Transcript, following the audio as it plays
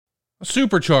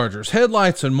Superchargers,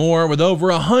 headlights, and more. With over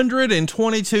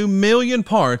 122 million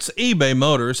parts, eBay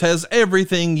Motors has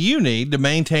everything you need to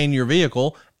maintain your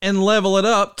vehicle and level it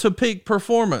up to peak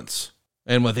performance.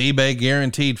 And with eBay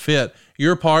Guaranteed Fit,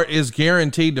 your part is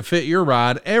guaranteed to fit your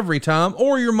ride every time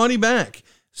or your money back.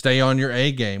 Stay on your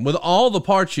A game with all the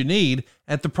parts you need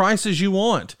at the prices you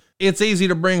want. It's easy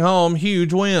to bring home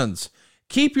huge wins.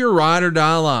 Keep your ride or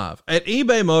die alive at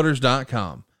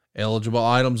ebaymotors.com. Eligible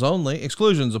items only.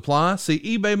 Exclusions apply. See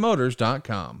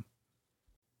ebaymotors.com.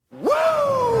 Woo!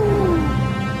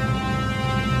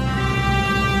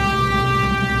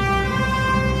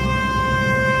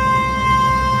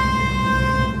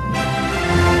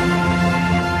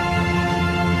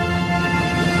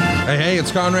 Hey,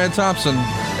 it's Conrad Thompson,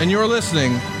 and you're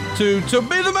listening to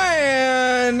Be the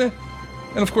Man.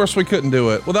 And of course, we couldn't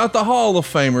do it without the Hall of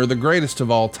Famer, the greatest of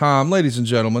all time, ladies and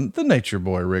gentlemen, the Nature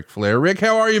Boy, Ric Flair. Rick,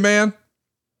 how are you, man?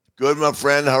 Good, my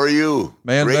friend. How are you?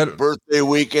 Man, great birthday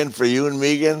weekend for you and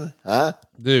Megan, huh?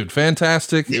 Dude,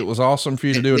 fantastic. It was awesome for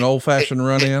you to do an old-fashioned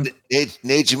run-in.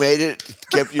 Nature made it,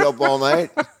 kept you up all night.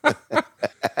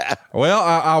 Well,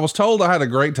 I was told I had a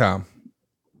great time.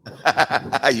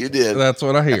 You did. That's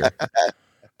what I hear.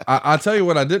 I tell you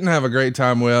what I didn't have a great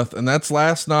time with, and that's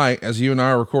last night as you and I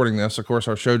are recording this. Of course,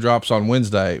 our show drops on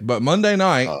Wednesday, but Monday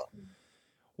night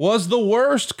was the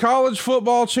worst college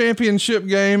football championship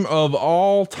game of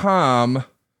all time.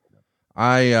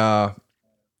 I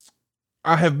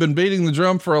have been beating the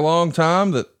drum for a long time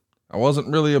that I wasn't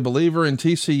really a believer in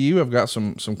TCU. I've got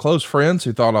some close friends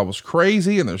who thought I was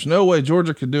crazy and there's no way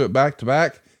Georgia could do it back to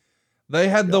back. They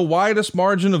had the widest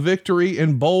margin of victory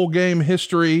in bowl game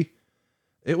history.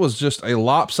 It was just a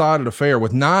lopsided affair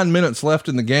with 9 minutes left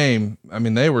in the game. I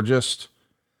mean, they were just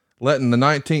letting the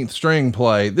 19th string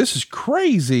play. This is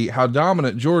crazy how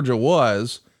dominant Georgia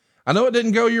was. I know it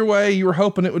didn't go your way. You were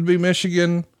hoping it would be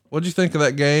Michigan. What'd you think of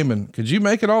that game? And could you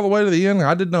make it all the way to the end?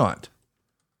 I did not.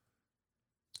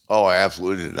 Oh, I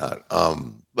absolutely did not.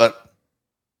 But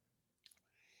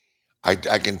I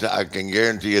can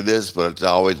guarantee you this, but it's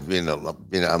always been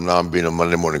I'm being a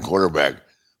Monday morning quarterback.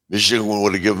 Michigan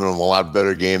would have given them a lot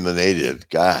better game than they did.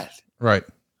 God. Right.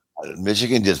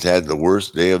 Michigan just had the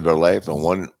worst day of their life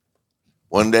on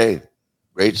one day.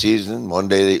 Great season. One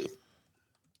day they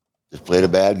just played a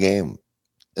bad game.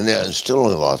 And they still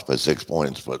only lost by 6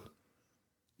 points, but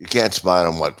you can't spot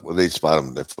them. What they spot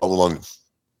them? They fumbled on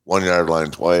 1 yard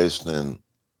line twice, and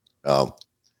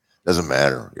doesn't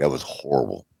matter. That was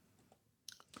horrible.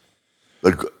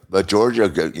 But Georgia,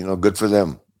 good for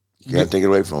them. You can't take it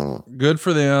away from them. Good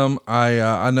for them.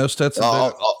 I know Stetson.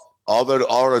 All they're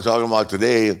talking about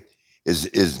today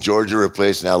is Georgia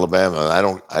replacing Alabama. I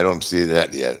don't see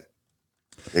that yet.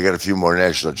 They got a few more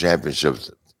national championships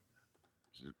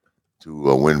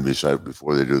to win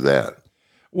before they do that.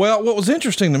 Well, what was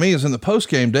interesting to me is in the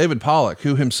postgame, David Pollock,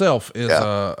 who himself is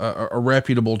a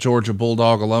reputable Georgia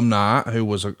Bulldog alumni, who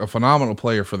was a phenomenal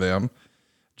player for them,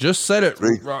 just said it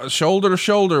shoulder to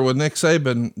shoulder with Nick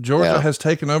Saban. Georgia has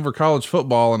taken over college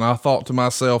football. And I thought to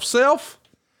myself,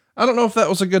 I don't know if that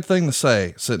was a good thing to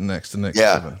say sitting next to Nick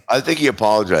Saban. I think he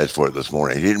apologized for it this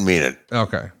morning. He didn't mean it.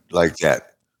 Okay. Like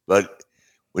that. But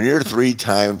when you're think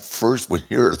about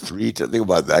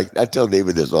that. I tell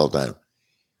David this all the time.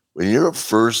 When you're a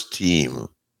first team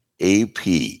AP,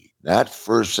 not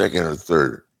first, second, or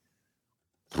third,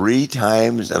 3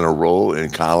 times in a row in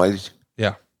college.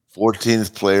 Yeah.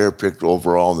 14th player picked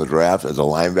overall in the draft as a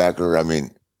linebacker. I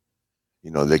mean,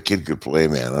 the kid could play,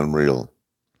 man. Unreal.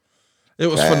 It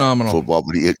was phenomenal. Football,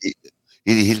 but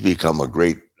he's become a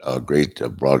great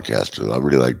broadcaster. I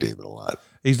really like David a lot.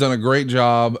 He's done a great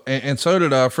job. And so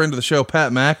did a friend of the show,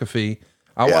 Pat McAfee.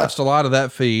 I watched a lot of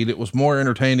that feed. It was more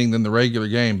entertaining than the regular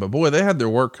game, but boy, they had their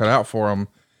work cut out for them.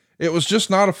 It was just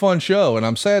not a fun show. And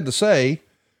I'm sad to say,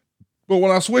 but when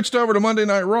I switched over to Monday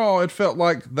Night Raw, it felt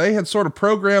like they had sort of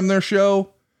programmed their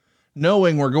show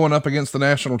knowing we're going up against the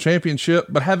national championship,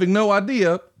 but having no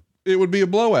idea it would be a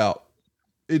blowout.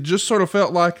 It just sort of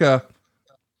felt like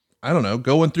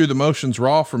going through the motions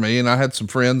Raw for me. And I had some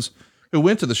friends who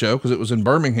went to the show because it was in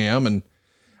Birmingham, and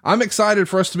I'm excited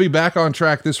for us to be back on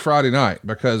track this Friday night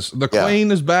because the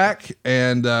Queen is back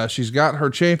and she's got her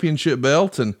championship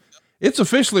belt, and it's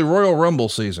officially Royal Rumble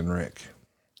season, Rick.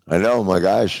 I know, my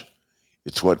gosh.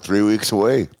 It's 3 weeks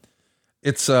away.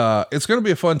 It's going to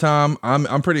be a fun time.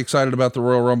 I'm pretty excited about the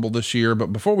Royal Rumble this year, but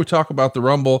before we talk about the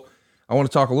Rumble, I want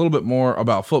to talk a little bit more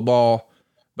about football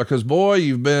because boy,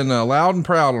 you've been loud and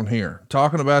proud on here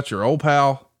talking about your old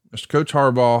pal, Mr. Coach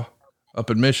Harbaugh up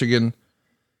in Michigan.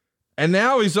 And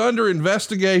now he's under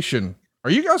investigation Are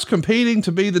you guys competing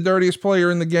to be the dirtiest player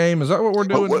in the game? Is that what we're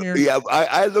doing here? Yeah,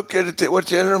 I look at it.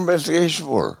 What's the under investigation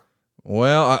for?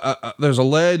 Well, there's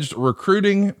alleged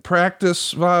recruiting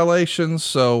practice violations.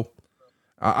 So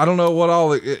I don't know what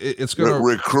all it's going to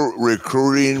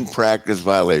recruiting practice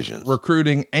violations,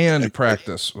 recruiting and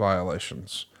practice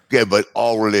violations. Okay, but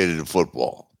all related to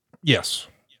football. Yes.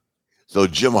 So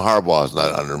Jim Harbaugh is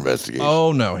not under investigation.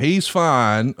 Oh no, he's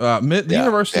fine. The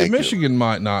University of Michigan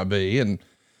might not be, and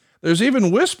there's even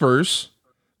whispers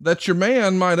that your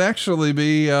man might actually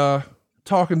be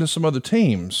talking to some other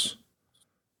teams.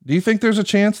 Do you think there's a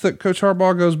chance that Coach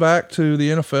Harbaugh goes back to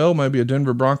the NFL, maybe a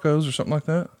Denver Broncos or something like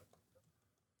that?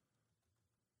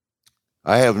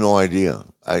 I have no idea.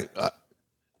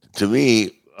 To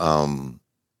me, I'm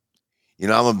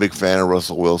a big fan of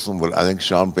Russell Wilson, but I think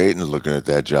Sean Payton is looking at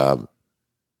that job.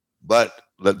 But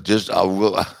I've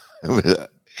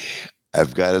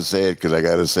got to say it because I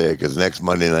got to say it because next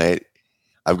Monday night,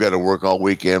 I've got to work all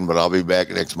weekend, but I'll be back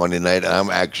next Monday night.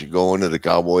 I'm actually going to the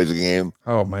Cowboys game.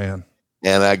 Oh man.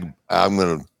 And I'm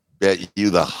going to bet you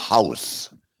the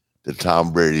house that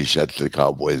Tom Brady shuts the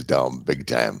Cowboys down big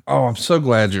time. Oh, I'm so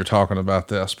glad you're talking about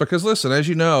this because listen, as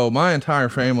you know, my entire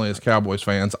family is Cowboys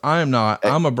fans. I am not.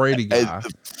 I'm a Brady guy.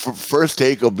 First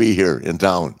Take will be here in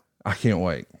town. I can't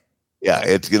wait. Yeah,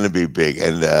 it's going to be big.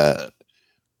 And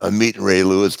I'm meeting Ray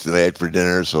Lewis tonight for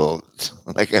dinner, so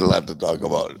I got a lot to talk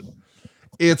about.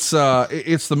 It's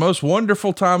the most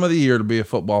wonderful time of the year to be a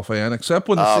football fan, except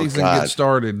when the season gets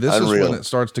started. This is when it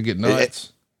starts to get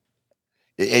nuts.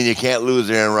 And you can't lose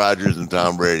Aaron Rodgers and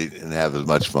Tom Brady and have as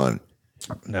much fun.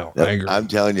 No, I agree. I'm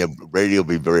telling you, Brady will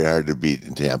be very hard to beat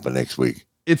in Tampa next week.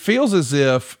 It feels as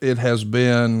if it has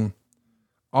been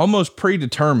almost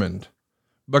predetermined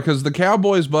because the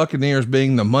Cowboys Buccaneers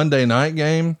being the Monday night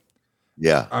game.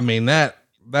 Yeah. I mean,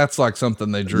 that's like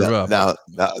something they drew up. Now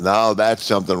that's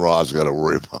something Raw's got to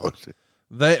worry about.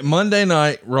 Monday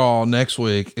Night Raw next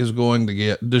week is going to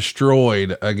get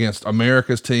destroyed against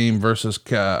America's team versus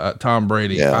Tom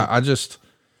Brady. Yeah. I just,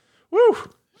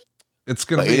 it's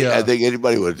going to be. I think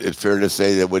it's fair to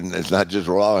say that it's not just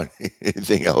Raw.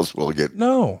 Anything else will get.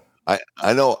 No.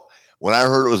 I know when I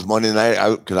heard it was Monday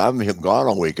night, because I'm gone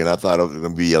all week, and I thought it was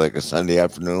going to be like a Sunday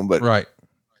afternoon, but right.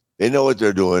 They know what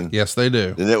they're doing. Yes, they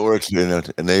do. The network's doing it,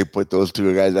 and they put those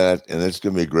two guys out, and it's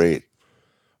going to be great.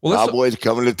 Well, Cowboys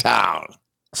coming to town.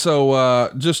 So,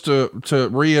 just to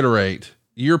reiterate,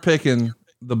 you're picking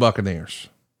the Buccaneers.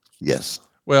 Yes.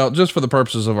 Well, just for the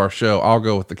purposes of our show, I'll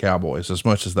go with the Cowboys as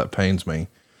much as that pains me.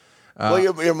 Well,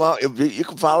 your mom, you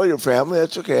can follow your family.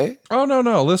 That's okay. Oh,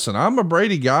 no. Listen, I'm a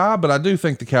Brady guy, but I do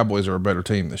think the Cowboys are a better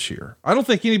team this year. I don't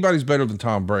think anybody's better than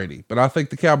Tom Brady, but I think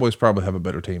the Cowboys probably have a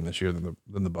better team this year than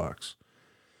the Bucs.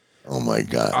 Oh my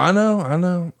God. I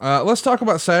know. Let's talk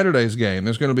about Saturday's game.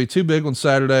 There's going to be two big ones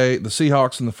Saturday, the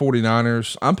Seahawks and the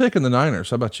 49ers. I'm picking the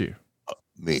Niners. How about you?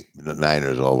 Me, the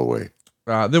Niners all the way.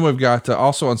 Then we've got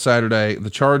also on Saturday, the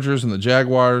Chargers and the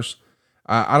Jaguars.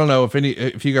 I don't know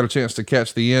if you got a chance to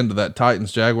catch the end of that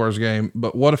Titans Jaguars game,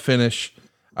 but what a finish.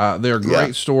 They're a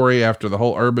great story after the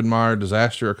whole Urban Meyer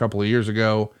disaster a couple of years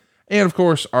ago. And of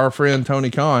course, our friend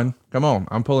Tony Khan. Come on.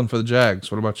 I'm pulling for the Jags.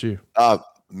 What about you?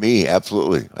 Me,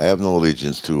 absolutely. I have no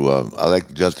allegiance to, I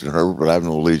like Justin Herbert, but I have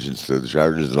no allegiance to the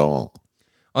Chargers at all.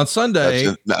 On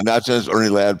Sunday. Not since Ernie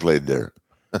Ladd played there.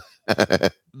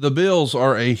 The Bills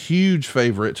are a huge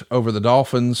favorite over the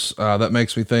Dolphins. That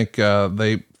makes me think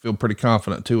they feel pretty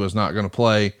confident Tua is not going to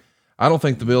play. I don't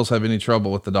think the Bills have any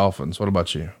trouble with the Dolphins. What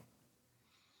about you?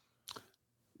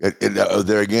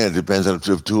 There again, it depends on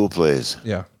if Tua plays.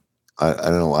 Yeah. I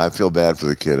don't know. I feel bad for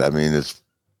the kid. I mean,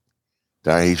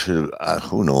 he should have,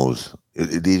 who knows?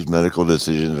 These medical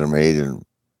decisions are made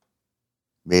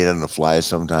on the fly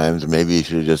sometimes. Maybe he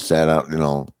should have just sat out,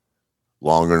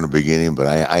 longer in the beginning, but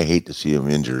I hate to see him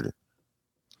injured.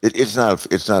 It's not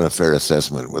a fair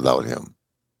assessment without him.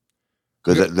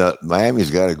 Because the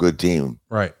Miami's got a good team.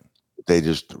 Right. They're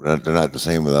not the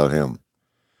same without him.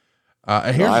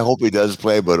 I hope he does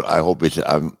play, but I hope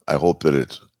that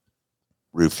it's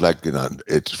reflecting on,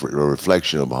 it's a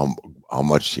reflection of how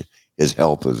much his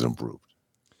health has improved.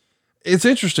 It's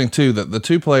interesting too, that the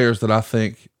two players that I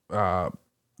think, the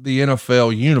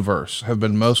NFL universe have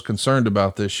been most concerned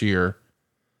about this year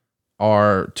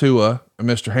are Tua and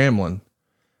Mr. Hamlin.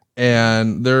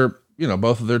 And they're,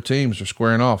 both of their teams are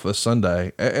squaring off this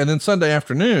Sunday. And then Sunday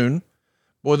afternoon,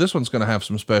 boy, this one's going to have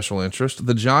some special interest.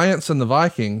 The Giants and the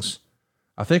Vikings.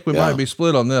 I think we might be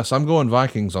split on this. I'm going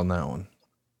Vikings on that one.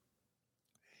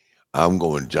 I'm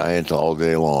going Giants all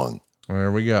day long.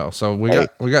 There we go. So we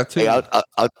got two. Hey,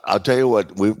 I'll tell you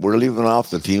what, we're leaving off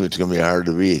the team. It's going to be hard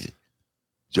to beat.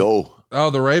 Joe Oh,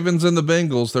 the Ravens and the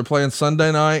Bengals. They're playing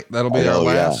Sunday night. That'll be our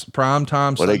last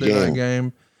primetime Sunday night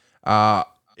game.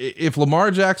 If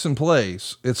Lamar Jackson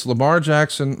plays, it's Lamar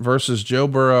Jackson versus Joe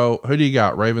Burrow. Who do you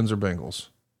got, Ravens or Bengals?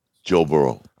 Joe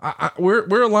Burrow.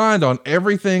 We're aligned on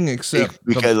everything except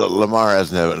because Lamar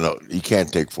has you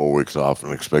can't take 4 weeks off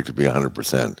and expect to be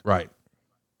 100%. Right.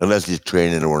 Unless he's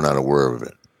training and we're not aware of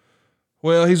it.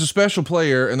 Well, he's a special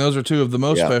player, and those are two of the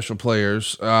most special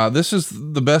players. This is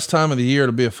the best time of the year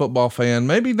to be a football fan.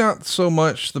 Maybe not so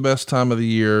much the best time of the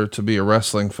year to be a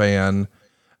wrestling fan.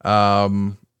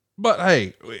 But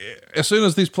hey, as soon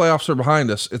as these playoffs are behind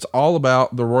us, it's all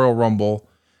about the Royal Rumble.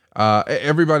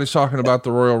 Everybody's talking about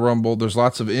the Royal Rumble. There's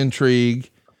lots of intrigue.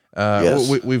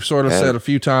 We've sort of said a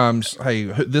few times, hey,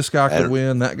 this guy could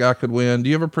win, that guy could win. Do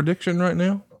you have a prediction right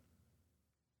now?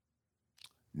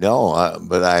 No,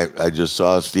 but I just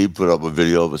saw Steve put up a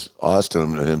video of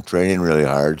Austin and him training really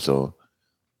hard. So,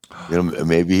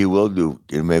 maybe he will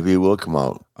maybe he will come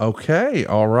out. Okay.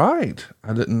 All right.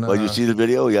 I didn't know. Well, you see the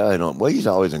video? Yeah, I know. Well, he's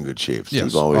always in good shape.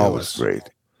 Steve always looks great.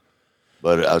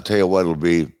 But I'll tell you what, it'll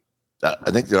be,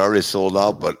 I think they're already sold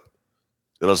out, but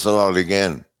it'll sell out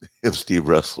again if Steve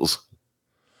wrestles.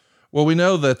 Well, we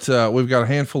know that we've got a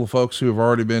handful of folks who have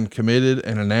already been committed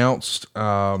and announced.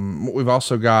 We've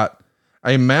also got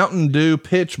a Mountain Dew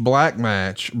pitch black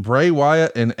match, Bray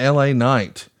Wyatt and LA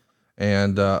Knight,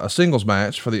 and a singles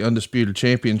match for the Undisputed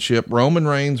Championship, Roman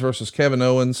Reigns versus Kevin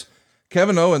Owens.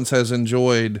 Kevin Owens has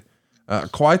enjoyed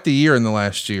quite the year in the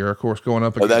last year, of course, going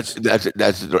up against. That's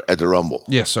at the Rumble.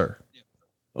 Yes, sir.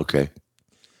 Okay.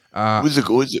 Who's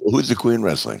the Queen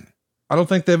wrestling? I don't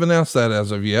think they've announced that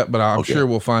as of yet, but I'm sure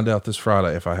we'll find out this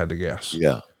Friday if I had to guess.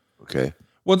 Yeah. Okay.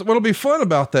 What'll be fun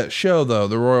about that show, though,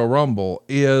 the Royal Rumble,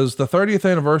 is the 30th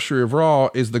anniversary of Raw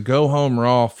is the go home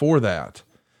Raw for that.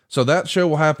 So that show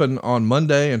will happen on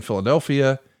Monday in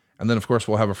Philadelphia. And then, of course,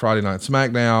 we'll have a Friday night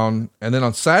SmackDown. And then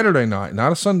on Saturday night,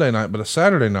 not a Sunday night, but a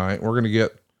Saturday night, we're going to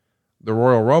get the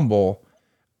Royal Rumble.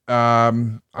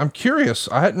 I'm curious.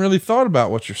 I hadn't really thought about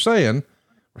what you're saying.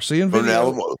 We're seeing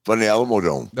video. From the Alamo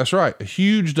Dome. That's right. A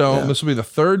huge dome. Yeah. This will be the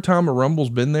third time a Rumble's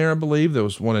been there, I believe. There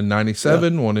was one in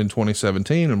 97, one in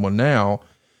 2017, and one now.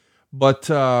 But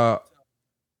the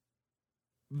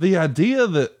idea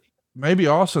that maybe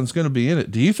Austin's going to be in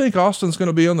it. Do you think Austin's going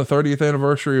to be on the 30th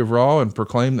anniversary of Raw and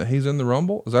proclaim that he's in the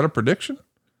Rumble? Is that a prediction?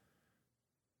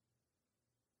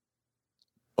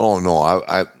 Oh, no.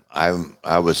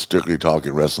 I was strictly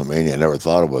talking WrestleMania. I never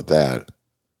thought about that.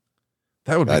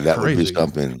 That would be that crazy. Would be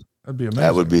something. That'd be amazing.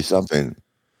 That would be something.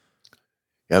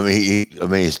 I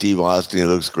mean, Steve Austin, he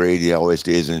looks great. He always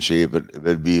stays in shape. But it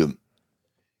would be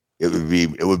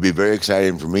very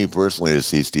exciting for me personally to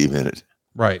see Steve in it.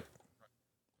 Right.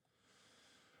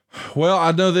 Well,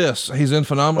 I know this. He's in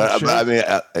phenomenal shape. I mean,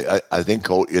 I think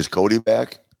is Cody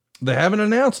back? They haven't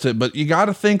announced it, but you got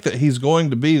to think that he's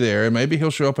going to be there, and maybe he'll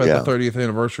show up at the 30th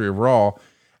anniversary of Raw.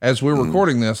 As we're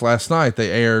recording this last night,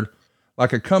 they aired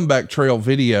like a comeback trail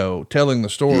video telling the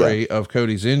story of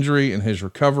Cody's injury and his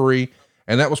recovery.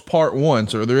 And that was part one.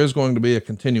 So there is going to be a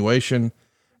continuation.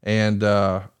 And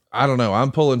I don't know.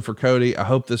 I'm pulling for Cody. I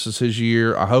hope this is his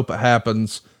year. I hope it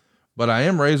happens. But I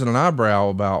am raising an eyebrow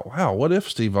about, wow, what if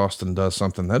Steve Austin does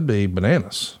something? That'd be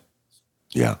bananas.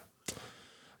 Yeah.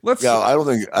 I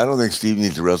don't think Steve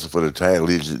needs to wrestle for the title.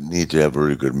 He just needs to have a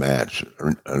really good match,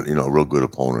 or, a real good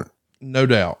opponent. No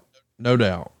doubt. No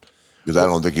doubt. Because I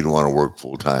don't think he'd want to work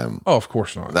full time. Oh, of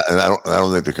course not. And I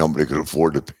don't think the company could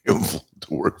afford to pay him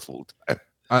to work full time.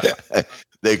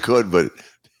 They could, but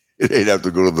they'd have to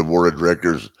go to the board of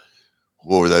directors,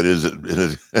 whoever that is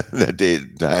at that day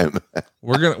and time.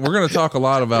 We're gonna talk a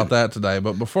lot about that today.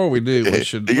 But before we do, we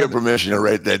should get permission to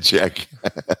write that check.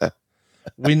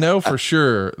 We know for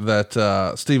sure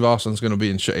that Steve Austin's going to be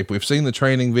in shape. We've seen the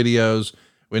training videos.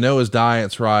 We know his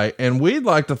diet's right, and we'd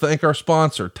like to thank our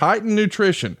sponsor, Titan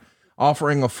Nutrition,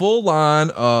 offering a full line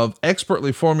of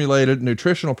expertly formulated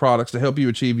nutritional products to help you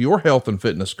achieve your health and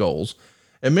fitness goals.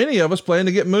 And many of us plan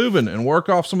to get moving and work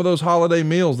off some of those holiday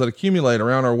meals that accumulate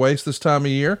around our waist this time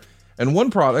of year. And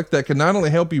one product that can not only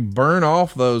help you burn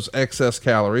off those excess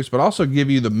calories, but also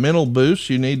give you the mental boost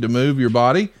you need to move your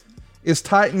body is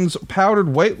Titan's powdered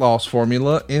weight loss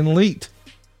formula, Elite.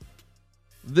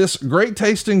 This great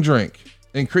tasting drink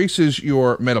increases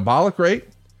your metabolic rate,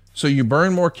 so you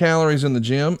burn more calories in the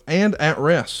gym and at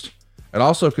rest. It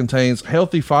also contains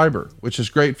healthy fiber, which is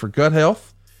great for gut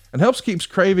health and helps keep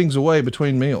cravings away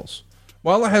between meals.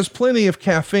 While it has plenty of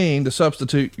caffeine to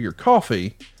substitute your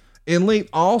coffee, Elite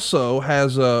also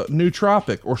has a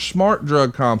nootropic or smart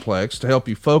drug complex to help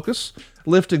you focus,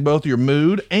 lifting both your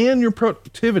mood and your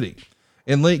productivity.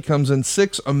 Elite comes in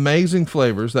 6 amazing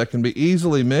flavors that can be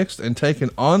easily mixed and taken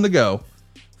on the go.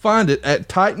 Find it at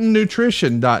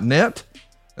titannutrition.net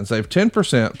and save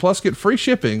 10%, plus get free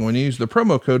shipping when you use the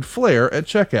promo code FLAIR at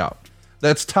checkout.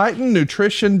 That's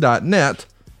titannutrition.net,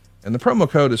 and the promo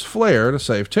code is FLAIR to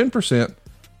save 10%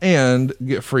 and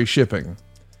get free shipping.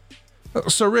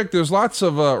 So, Rick, there's lots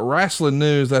of wrestling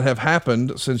news that have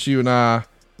happened since you and I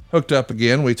hooked up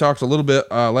again. We talked a little bit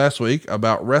last week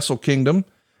about Wrestle Kingdom,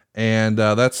 and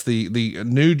that's the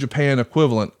New Japan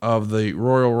equivalent of the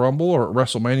Royal Rumble, or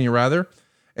WrestleMania rather.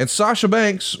 And Sasha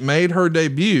Banks made her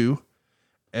debut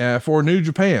for New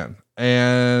Japan.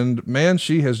 And man,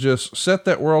 she has just set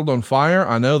that world on fire.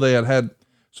 I know they had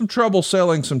some trouble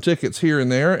selling some tickets here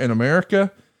and there in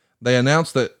America. They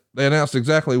announced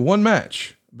exactly one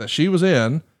match that she was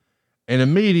in and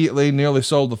immediately nearly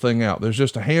sold the thing out. There's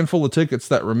just a handful of tickets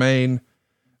that remain.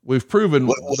 We've proven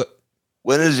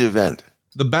when is the event?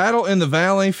 The Battle in the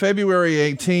Valley, February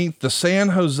 18th, the San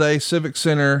Jose Civic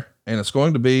Center, and it's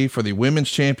going to be for the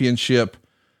Women's Championship.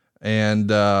 And,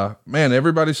 man,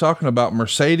 everybody's talking about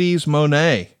Mercedes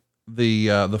Moné,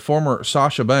 the former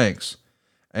Sasha Banks.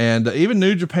 And even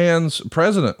New Japan's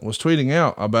president was tweeting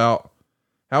out about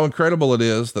how incredible it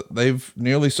is that they've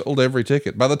nearly sold every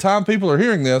ticket. By the time people are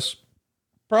hearing this,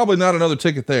 probably not another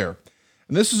ticket there.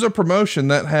 And this is a promotion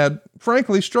that had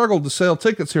frankly struggled to sell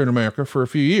tickets here in America for a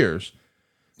few years.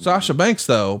 Sasha Banks,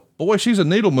 though, boy, she's a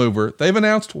needle mover. They've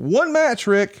announced one match,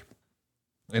 Rick,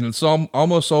 and it's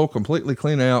almost sold completely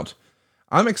clean out.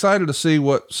 I'm excited to see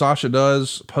what Sasha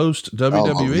does post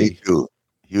WWE. Oh, me too.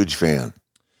 Huge fan.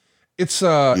 It's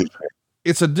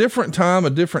a different time, a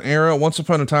different era. Once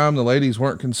upon a time, the ladies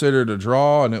weren't considered a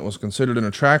draw, and it was considered an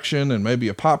attraction and maybe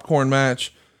a popcorn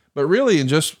match. But really, in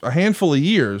just a handful of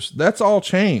years, that's all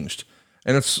changed.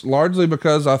 And it's largely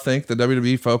because I think the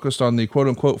WWE focused on the quote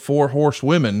unquote 4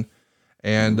 horsewomen.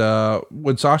 And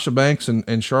when Sasha Banks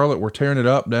and Charlotte were tearing it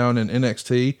up down in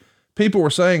NXT, people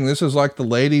were saying this is like the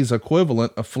ladies'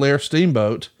 equivalent of Flair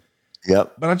Steamboat.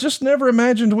 Yep. But I just never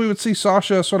imagined we would see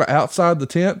Sasha sort of outside the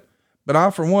tent. But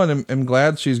I, for one, am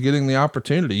glad she's getting the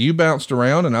opportunity. You bounced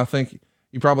around, and I think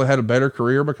you probably had a better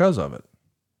career because of it.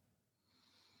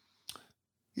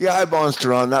 Yeah, I bounced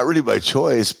around, not really by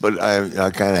choice, but I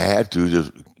kind of had to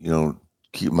just,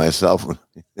 keep myself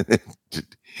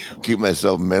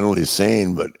mentally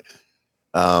sane. But,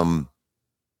 I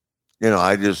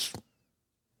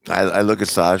look at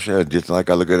Sasha just like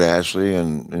I look at Ashley,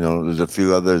 and, there's a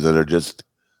few others that are just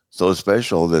so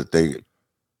special that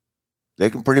they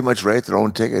can pretty much write their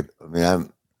own ticket. I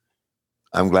mean,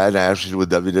 I'm glad Ashley's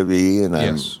with WWE, and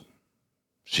yes.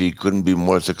 She couldn't be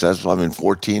more successful. I mean,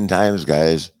 14 times,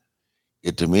 guys.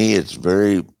 To me, it's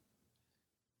very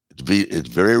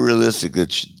realistic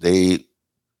that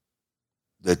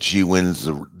she wins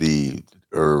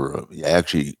or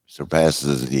actually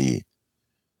surpasses the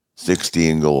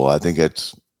 16 goal. I think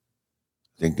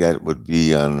that would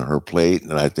be on her plate,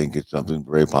 and I think it's something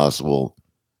very possible.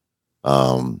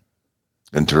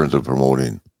 In terms of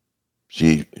promoting,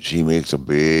 she makes a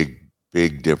big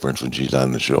difference when she's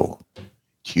on the show.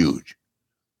 Huge.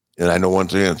 And I know one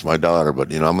thing, it's my daughter,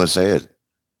 but I'm going to say it.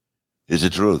 It's the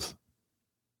truth.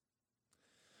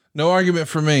 No argument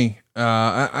for me.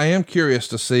 I am curious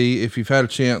to see if you've had a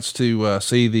chance to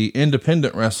see the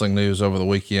independent wrestling news over the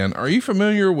weekend. Are you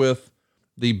familiar with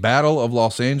the Battle of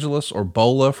Los Angeles, or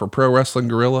BOLA for Pro Wrestling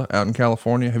Guerrilla, out in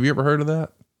California? Have you ever heard of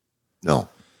that? No.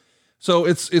 So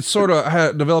it's sort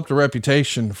of developed a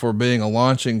reputation for being a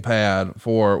launching pad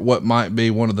for what might be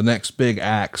one of the next big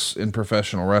acts in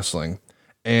professional wrestling.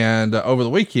 And over the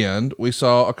weekend, we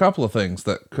saw a couple of things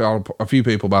that caught a few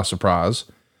people by surprise.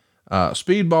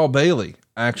 Speedball Bailey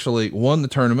actually won the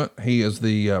tournament. He is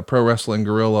the Pro Wrestling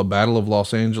Guerrilla Battle of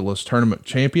Los Angeles tournament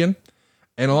champion.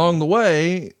 And along the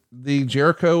way, the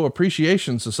Jericho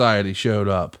Appreciation Society showed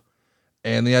up.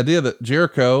 And the idea that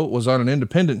Jericho was on an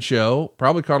independent show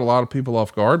probably caught a lot of people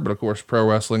off guard. But of course, Pro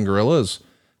Wrestling Guerrilla is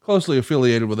closely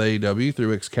affiliated with AEW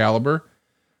through Excalibur.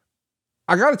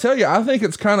 I got to tell you, I think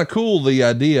it's kind of cool, the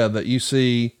idea that you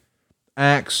see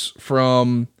acts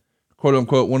from quote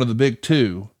unquote one of the big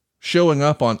two showing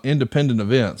up on independent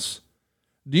events.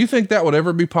 Do you think that would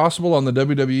ever be possible on the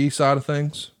WWE side of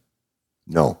things?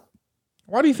 No.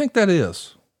 Why do you think that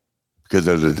is? Because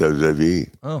of the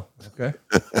WWE. Oh, okay.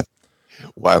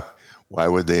 Why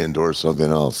would they endorse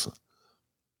something else?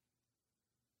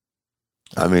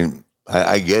 I mean,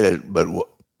 I get it, but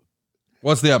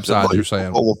what's the upside you're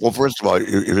saying? Well, first of all,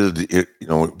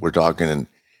 we're talking, and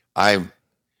I'm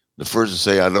the first to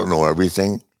say I don't know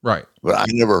everything. Right. But I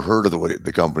never heard of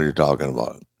the company you're talking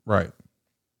about. Right.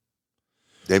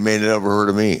 They may have never heard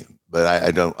of me, but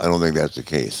I don't think that's the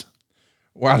case.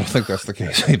 Well, I don't think that's the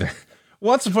case either.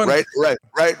 What's the fun?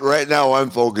 Right now, I'm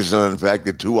focused on the fact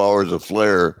that 2 hours of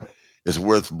Flair is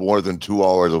worth more than 2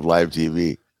 hours of live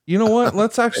TV. You know what?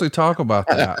 Let's actually talk about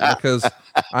that, because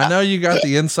I know you got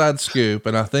the inside scoop,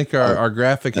 and I think our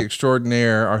graphic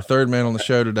extraordinaire, our third man on the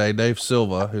show today, Dave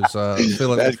Silva, who's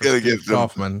filling in for Steve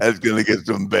Kaufman. That's gonna get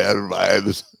some bad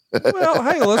vibes. Well,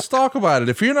 hey, let's talk about it.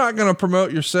 If you're not going to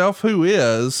promote yourself, who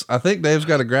is? I think Dave's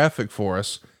got a graphic for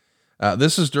us.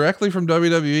 This is directly from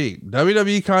WWE.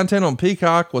 WWE content on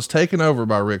Peacock was taken over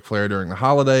by Ric Flair during the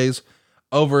holidays.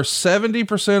 Over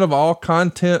 70% of all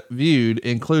content viewed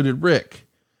included Ric.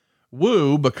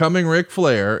 Woo, becoming Ric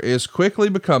Flair, is quickly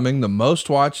becoming the most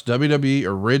watched WWE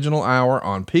original hour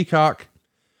on Peacock.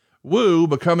 Woo,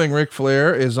 becoming Ric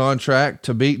Flair, is on track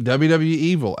to beat WWE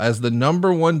Evil as the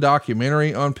 #1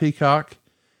 documentary on Peacock,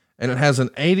 and it has an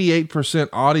 88%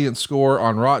 audience score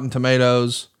on Rotten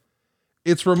Tomatoes.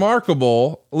 It's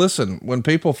remarkable. Listen, when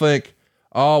people think,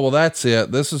 oh, well, that's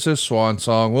it, this is his swan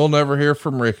song, we'll never hear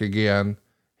from Ric again.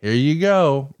 Here you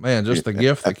go, man. Just the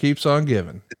gift that keeps on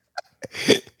giving.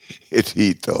 It's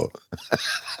heat though.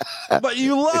 But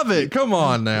you love it. Come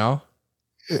on now.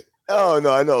 No,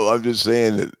 I know. I'm just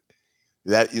saying that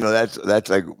that's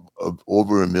like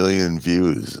over 1 million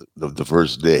views of the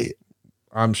first day.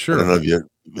 I'm sure. I don't know if you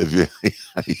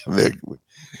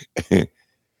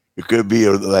it could be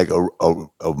like a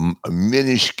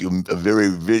minuscule, a very,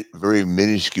 very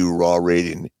minuscule raw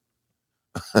rating.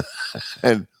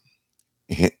 and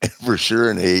for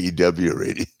sure an AEW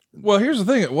rating. Well, here's the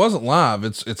thing. It wasn't live.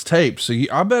 It's taped. So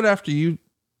I bet after you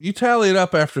tally it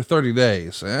up after 30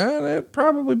 days, and it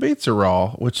probably beats a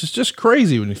Raw, which is just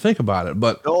crazy when you think about it.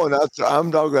 But no, I'm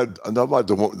talking about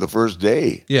the first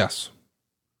day. Yes.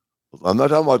 I'm not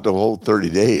talking about the whole 30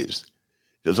 days.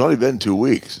 It's only been 2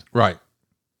 weeks. Right.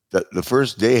 The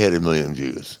first day had 1 million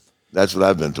views. That's what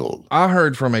I've been told. I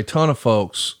heard from a ton of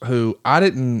folks who I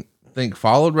didn't think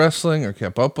followed wrestling or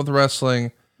kept up with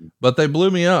wrestling, but they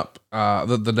blew me up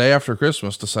the day after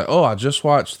Christmas to say, oh, I just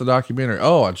watched the documentary.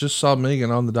 Oh, I just saw Megan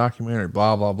on the documentary,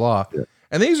 blah, blah, blah. Yeah.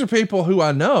 And these are people who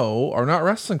I know are not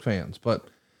wrestling fans, but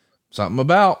something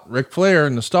about Ric Flair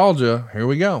and nostalgia. Here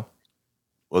we go.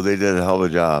 Well, they did a hell of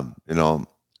a job.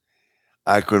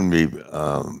 I couldn't be,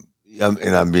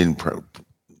 and I'm being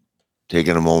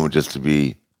taking a moment just to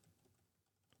be,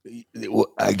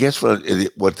 I guess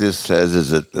what this says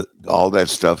is that all that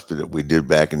stuff that we did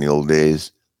back in the old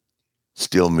days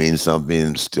still means something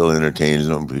and still entertains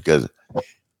them, because,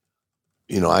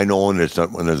 I know when there's a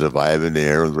vibe in the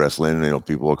air with wrestling,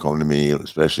 people will come to me,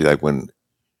 especially like when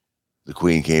the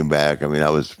Queen came back. I mean,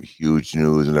 that was huge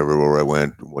news, and everywhere I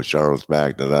went, was Charlotte's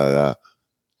back, da, da, da.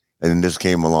 And then this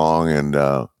came along, and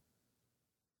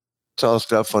it's all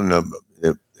stuff on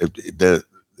the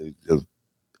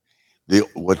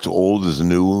what's old is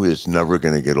new. It's never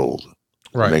going to get old.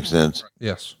 Right. Makes sense.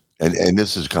 Yes. And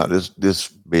this is this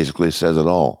basically says it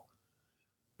all.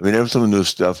 I mean, there's some new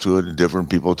stuff to it,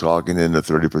 different people talking in the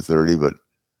 30 for 30, but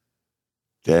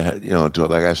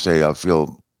like I say, I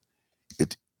feel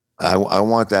it. I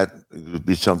want that to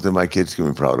be something my kids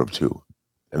can be proud of too.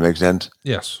 That makes sense.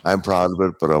 Yes. I'm proud of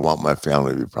it, but I want my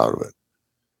family to be proud of it.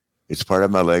 It's part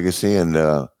of my legacy, and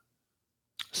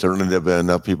certainly there have been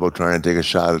enough people trying to take a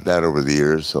shot at that over the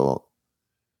years. So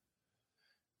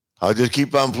I'll just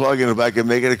keep on plugging. If I can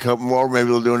make it a couple more, maybe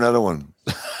we'll do another one.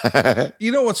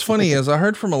 You know, what's funny is I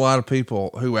heard from a lot of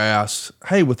people who asked,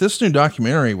 hey, with this new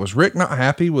documentary, was Ric not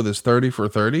happy with his 30 for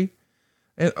 30?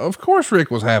 And of course,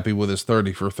 Ric was happy with his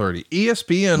 30 for 30.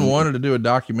 ESPN wanted to do a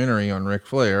documentary on Ric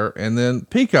Flair, and then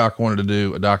Peacock wanted to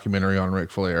do a documentary on Ric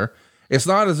Flair. It's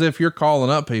not as if you're calling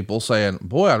up people saying,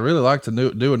 boy, I'd really like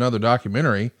to do another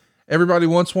documentary. Everybody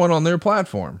wants one on their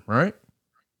platform, right?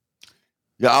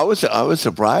 Yeah, I was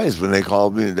surprised when they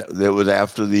called me. That was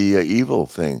after the Evil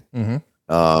thing. Mm-hmm.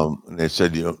 And they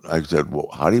said, I said, well,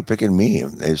 how are you picking me?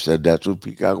 And they said, that's what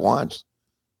Peacock wants.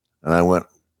 And I went,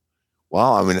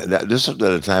 wow. I mean, this was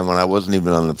at a time when I wasn't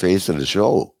even on the face of the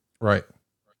show. Right.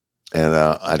 And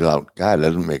I thought, God,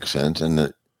 that doesn't make sense.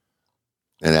 And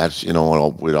that's, when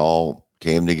it all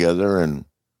came together. And,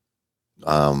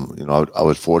 I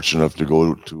was fortunate enough to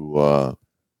go to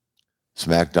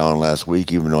SmackDown last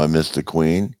week, even though I missed the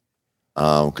Queen,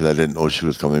 because I didn't know she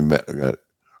was coming back,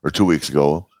 or 2 weeks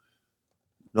ago.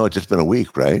 No, it's just been a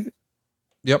week, right?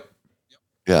 Yep.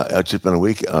 Yeah, it's just been a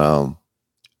week. No,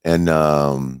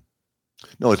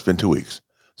 it's been 2 weeks.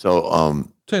 So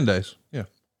 10 days. Yeah.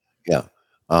 Yeah.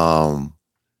 I'm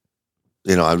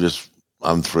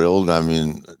thrilled. I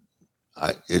mean,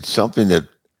 it's something that,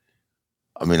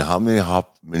 how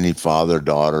many father,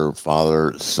 daughter,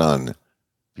 father, son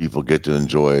people get to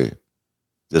enjoy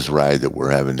this ride that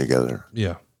we're having together.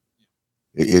 Yeah.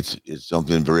 It's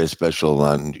something very special,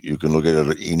 and you can look at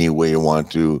it any way you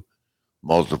want to,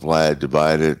 multiply it,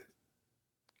 divide it.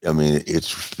 I mean, it's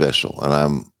special, and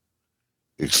I'm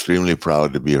extremely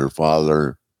proud to be her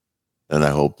father, and I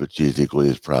hope that she's equally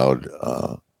as proud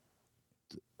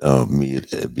of me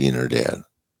being her dad,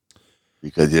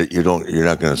 because you're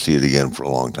not going to see it again for a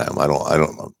long time. I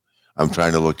don't know. I'm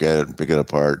trying to look at it and pick it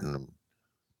apart, and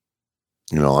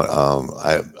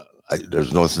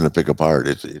there's nothing to pick apart.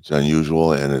 It's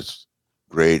unusual and it's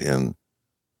great, and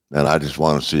I just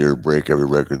want to see her break every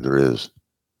record there is,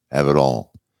 have it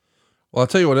all. Well, I'll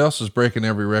tell you what else is breaking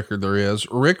every record there is.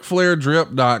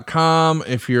 RicFlairDrip.com.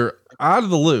 If you're out of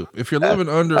the loop, if you're living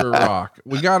under a rock,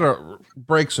 we got to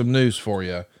break some news for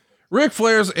you. Ric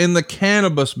Flair's in the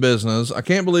cannabis business. I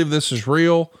can't believe this is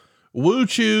real. Woo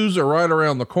Chews are right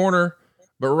around the corner,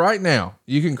 but right now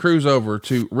you can cruise over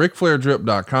to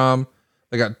RicFlairDrip.com.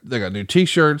 They got new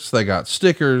t-shirts, they got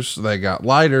stickers, they got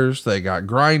lighters, they got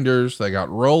grinders, they got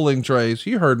rolling trays.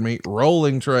 You heard me,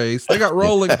 rolling trays. They got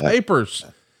rolling papers.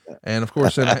 And of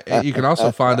course, you can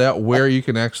also find out where you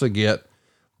can actually get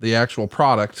the actual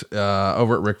product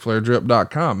over at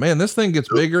RicFlairDrip.com. Man, this thing gets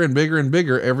bigger and bigger and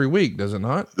bigger every week, does it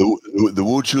not? The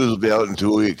Woo Chews will be out in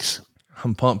 2 weeks.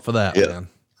 I'm pumped for that, man.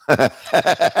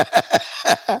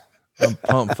 I'm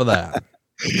pumped for that.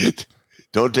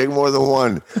 Don't take more than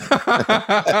one.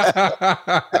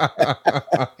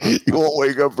 You won't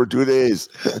wake up for 2 days.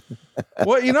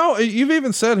 Well, you've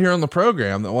even said here on the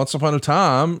program that once upon a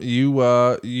time you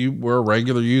were a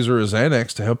regular user of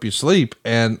Xanax to help you sleep,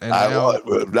 and now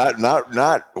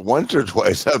not once or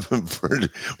twice. I've been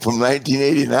from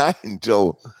 1989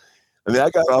 until I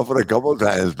got off it a couple of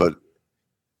times, but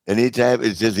anytime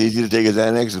it's just easy to take a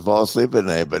Xanax and fall asleep at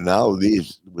night. But now with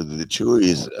the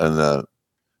chewies and the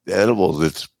edibles,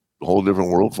 it's a whole different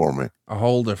world for me. A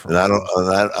whole different. And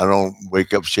I don't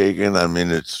wake up shaking. I mean,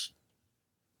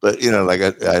 but like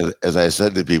as I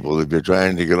said to people, if you're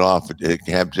trying to get off, it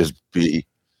can't just be.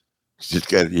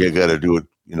 You got to do it,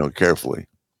 carefully.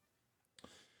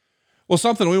 Well,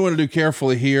 something we want to do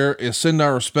carefully here is send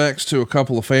our respects to a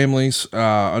couple of families.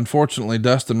 Unfortunately,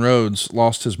 Dustin Rhodes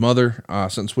lost his mother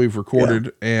since we've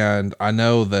recorded, and I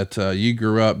know that you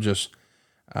grew up just.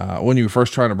 When you were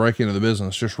first trying to break into the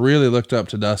business, just really looked up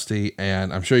to Dusty,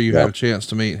 and I'm sure you had a chance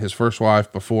to meet his first wife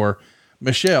before,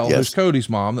 Michelle, who's Cody's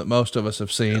mom, that most of us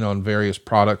have seen on various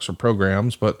products or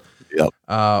programs. But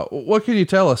what can you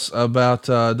tell us about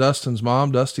Dustin's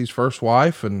mom, Dusty's first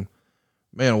wife, and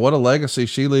man, what a legacy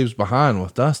she leaves behind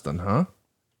with Dustin, huh?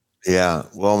 Yeah.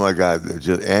 Well, my God,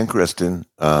 and Kristen.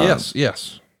 Yes.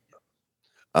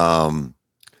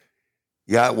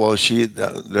 Yeah, well,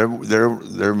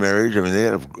 their marriage. I mean, they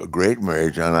had a great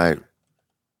marriage, and I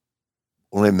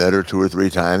only met her 2 or 3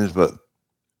 times. But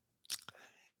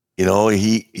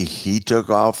he took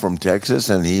off from Texas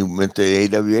and he went to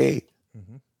AWA,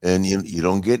 and you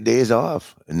don't get days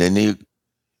off. And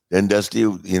then Dusty,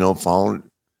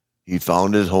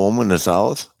 found his home in the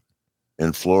South,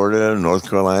 in Florida, North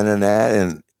Carolina,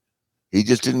 and he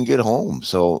just didn't get home.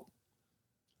 So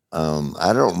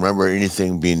I don't remember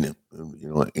anything being. I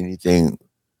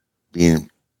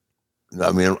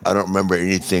don't remember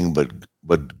anything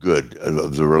but good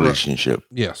of the relationship.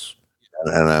 Yes.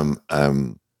 And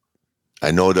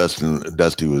I know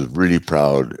Dusty was really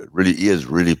proud, really is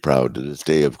really proud to this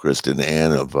day of Kristen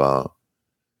and of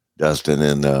Dustin.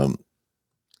 And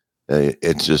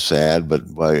it's just sad, but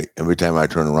every time I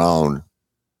turn around,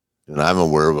 and I'm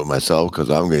aware of it myself because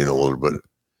I'm getting older, but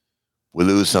we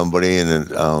lose somebody and it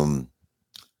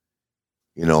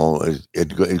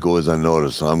goes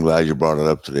unnoticed. So I'm glad you brought it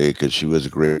up today because she was a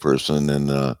great person,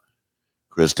 and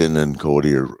Kristen and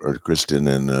Cody or Kristen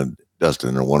and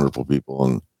Dustin are wonderful people,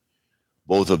 and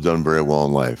both have done very well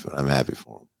in life. And I'm happy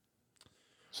for them.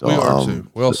 So we are too.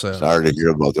 Well said. Sorry to hear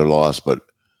about their loss, but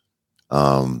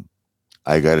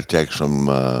I got a text from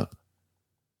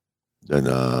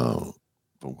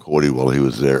Cody while he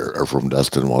was there, or from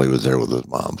Dustin while he was there with his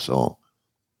mom. So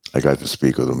I got to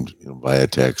speak with him via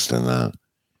text, and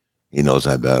he knows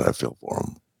how bad I feel for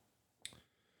him.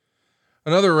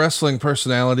 Another wrestling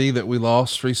personality that we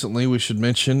lost recently, we should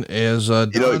mention, is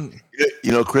Don.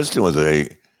 Kristen was a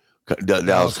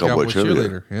Dallas Cowboy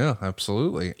cheerleader. Yeah,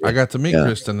 absolutely. Yeah. I got to meet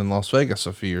Kristen in Las Vegas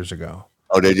a few years ago.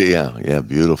 Oh, did you? Yeah,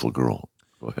 beautiful girl.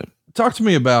 Go ahead. Talk to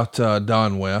me about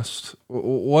Don West.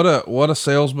 What a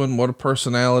salesman, what a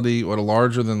personality, what a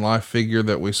larger than life figure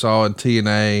that we saw in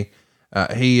TNA.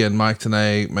 He and Mike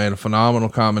Tenay made a phenomenal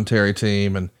commentary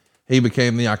team, and he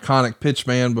became the iconic pitch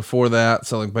man before that,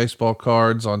 selling baseball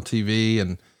cards on TV.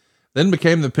 And then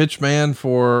became the pitch man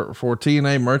for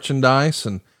TNA merchandise.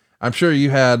 And I'm sure you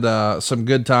had some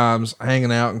good times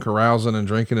hanging out and carousing and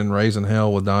drinking and raising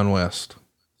hell with Don West.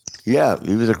 Yeah,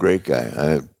 he was a great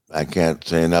guy. I can't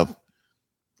say enough.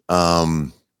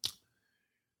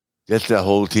 Just the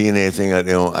whole TNA thing,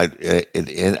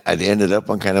 it ended up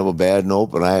on kind of a bad note,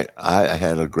 but I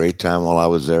had a great time while I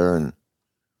was there and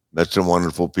met some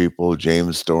wonderful people.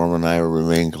 James Storm and I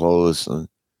remain close, and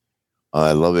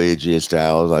I love AJ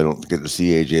Styles. I don't get to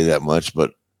see AJ that much,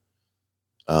 but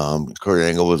Kurt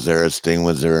Angle was there, Sting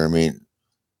was there. I mean,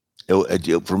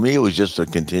 for me, it was just a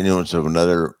continuance of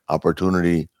another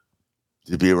opportunity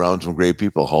to be around some great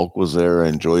people. Hulk was there. I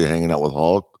enjoyed hanging out with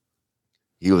Hulk.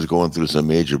 He was going through some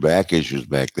major back issues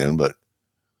back then, but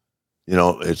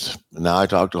it's now I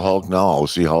talk to Hulk now. I'll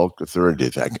see Hulk the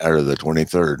 30th or the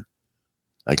 23rd.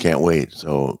 I can't wait.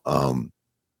 So, and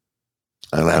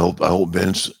I hope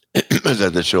Vince is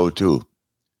at the show too.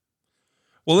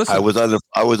 Well, listen, I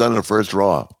was on the first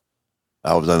Raw.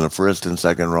 I was on the first and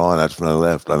second Raw, and that's when I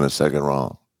left on the second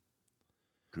Raw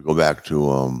to go back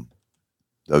to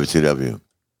WCW.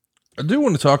 I do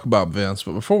want to talk about Vince,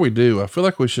 but before we do, I feel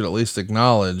like we should at least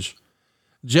acknowledge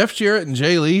Jeff Jarrett and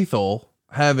Jay Lethal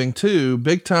having 2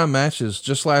 big time matches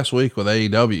just last week with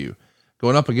AEW,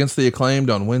 going up against the Acclaimed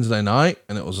on Wednesday night.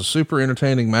 And it was a super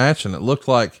entertaining match. And it looked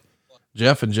like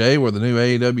Jeff and Jay were the new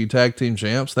AEW tag team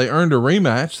champs. They earned a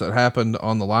rematch that happened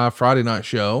on the live Friday night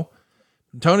show.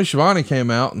 Tony Schiavone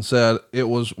came out and said it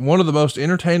was one of the most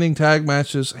entertaining tag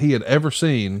matches he had ever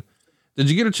seen. Did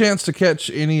you get a chance to catch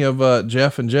any of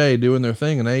Jeff and Jay doing their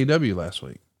thing in AEW last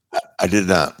week? I did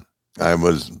not. I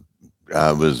was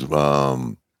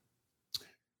trying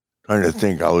to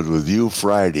think. I was with you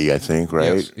Friday, I think,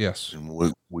 right? Yes.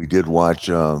 And we did watch.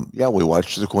 We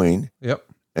watched The Queen. Yep.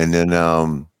 And then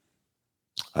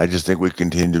I just think we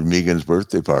continued Megan's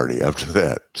birthday party after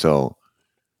that. So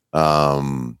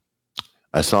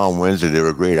I saw them Wednesday. They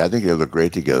were great. I think they look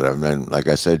great together. I mean, like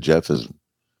I said, Jeff is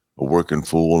a working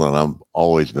fool, and I've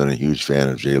always been a huge fan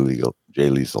of Jay Lethal.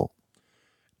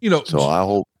 So I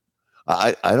hope.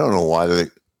 I don't know why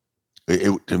to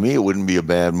me it wouldn't be a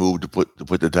bad move to put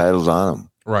the titles on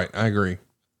them. Right, I agree.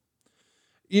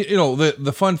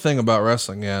 The fun thing about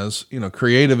wrestling is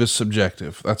creative is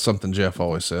subjective. That's something Jeff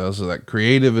always says, that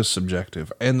creative is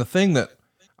subjective. And the thing that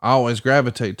I always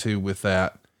gravitate to with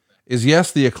that is,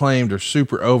 yes, the Acclaimed are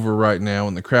super over right now,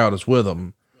 and the crowd is with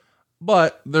them.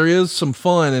 But there is some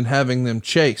fun in having them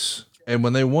chase. And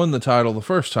when they won the title the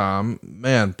first time,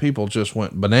 man, people just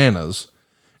went bananas.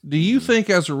 Do you think,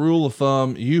 as a rule of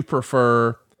thumb, you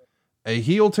prefer a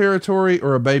heel territory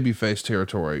or a babyface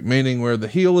territory? Meaning where the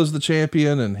heel is the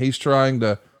champion and he's trying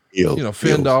to,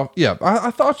 fend off. Yeah.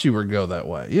 I thought you would go that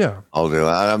way. Yeah.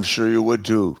 I'm sure you would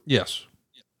too. Yes.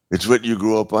 It's what you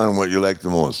grew up on and what you like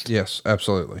the most. Yes,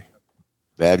 absolutely.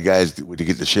 Bad guys to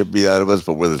get the shit beat out of us,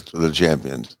 but we're the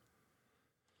champions.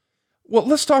 Well,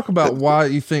 let's talk about why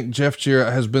you think Jeff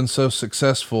Jarrett has been so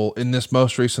successful in this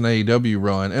most recent AEW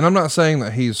run. And I'm not saying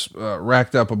that he's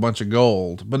racked up a bunch of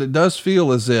gold, but it does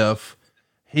feel as if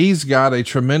he's got a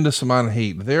tremendous amount of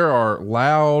heat. There are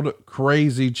loud,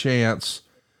 crazy chants.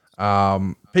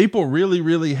 People really,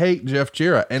 really hate Jeff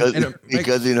Jarrett.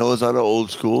 Because he knows how to old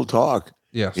school talk.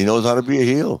 Yes. He knows how to be a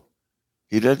heel.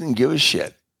 He doesn't give a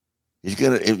shit. He's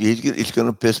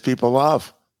gonna piss people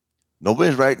off.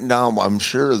 Nobody's writing down. I'm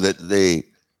sure that they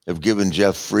have given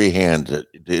Jeff free hand to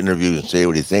interview and say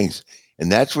what he thinks,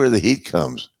 and that's where the heat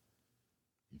comes.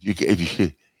 If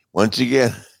you once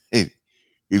again,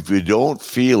 if you don't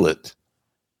feel it,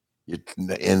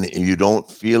 and you don't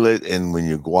feel it, and when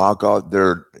you walk out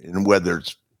there, and whether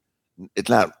it's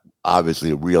not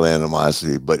obviously a real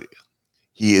animosity, but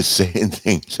he is saying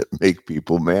things that make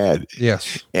people mad.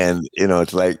 Yes, and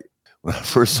it's like when I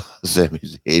first saw Sami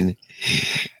Zayn.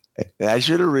 I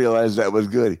should have realized that was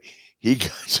good. He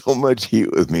got so much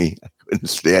heat with me. I couldn't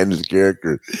stand his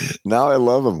character. Now I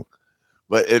love him.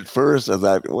 But at first I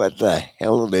thought, what the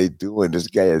hell are they doing? This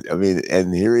guy,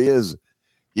 and here he is.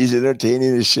 He's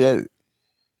entertaining as shit.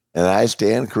 And I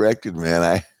stand corrected,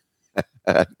 man.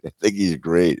 I think he's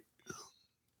great.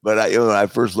 But I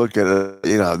first looked at it,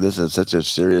 this is such a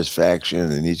serious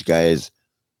faction. And these guys,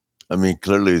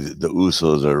 clearly the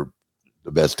Usos are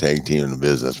the best tag team in the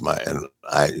business.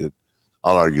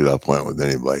 I'll argue that point with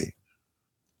anybody.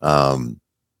 Or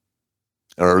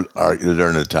they're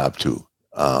in the top 2.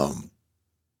 I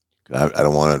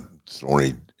don't want to throw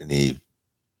anything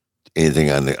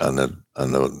on the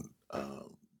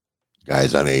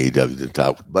guys on AEW the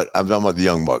top, but I'm talking about the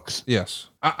Young Bucks. Yes,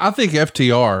 I think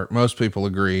FTR, most people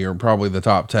agree, are probably the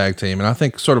top tag team, and I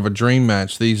think sort of a dream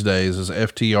match these days is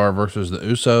FTR versus the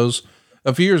Usos.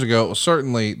 a few years ago, it was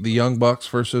certainly the Young Bucks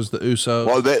versus the Usos.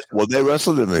 Well, they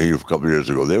wrestled him here a couple years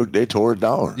ago. They tore it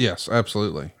down. Yes,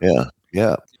 absolutely.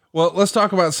 Yeah. Well, let's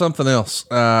talk about something else.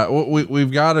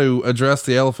 We've got to address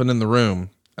the elephant in the room.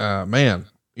 Man,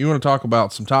 you want to talk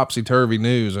about some topsy-turvy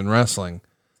news in wrestling.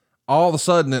 All of a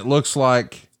sudden it looks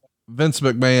like Vince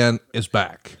McMahon is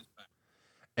back.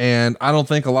 And I don't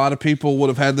think a lot of people would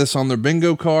have had this on their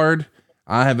bingo card.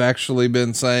 I have actually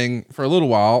been saying for a little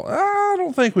while, I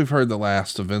don't think we've heard the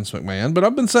last of Vince McMahon, but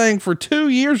I've been saying for 2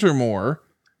 years or more,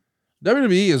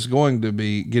 WWE is going to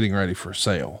be getting ready for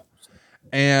sale.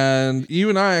 And you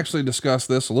and I actually discussed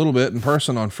this a little bit in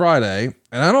person on Friday,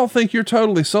 and I don't think you're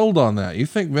totally sold on that. You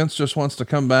think Vince just wants to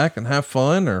come back and have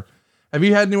fun, or have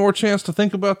you had any more chance to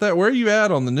think about that? Where are you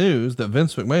at on the news that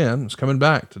Vince McMahon is coming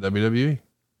back to WWE?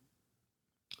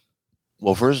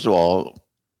 Well, first of all,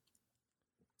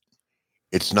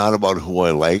 it's not about who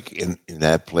I like in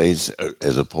that place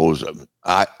as opposed to,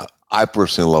 I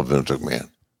personally love Vince McMahon.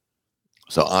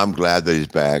 So I'm glad that he's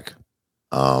back.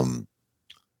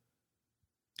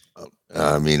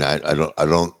 I mean, I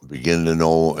don't begin to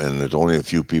know, and there's only a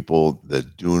few people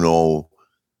that do know,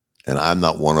 and I'm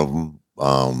not one of them.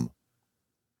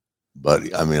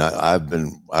 But I mean,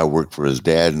 I worked for his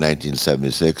dad in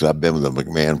 1976. I've been with the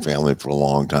McMahon family for a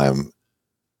long time,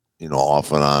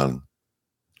 off and on.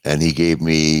 And he gave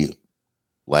me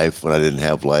life when I didn't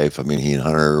have life. I mean, he and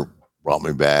Hunter brought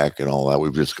me back and all that.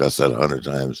 We've discussed that 100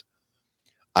 times.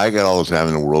 I got all the time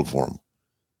in the world for him.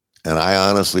 And I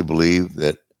honestly believe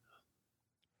that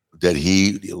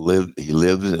he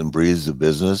lives and breathes the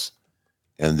business,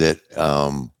 and that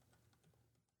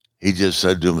he just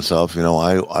said to himself,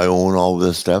 I own all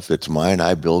this stuff. It's mine.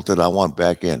 I built it. I want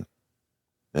back in.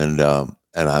 And I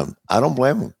don't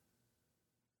blame him.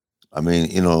 I mean,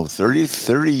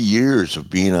 30 years of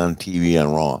being on TV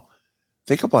on Raw.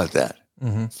 Think about that.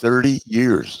 30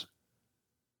 years.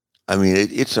 I mean,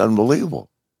 it's unbelievable.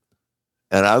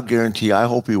 And I'll guarantee, I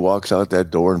hope he walks out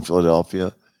that door in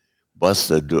Philadelphia, busts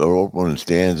the door open and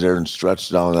stands there and struts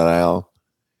down that aisle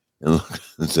and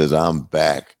says, I'm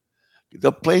back.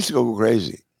 The place will go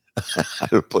crazy.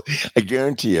 I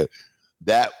guarantee you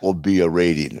that will be a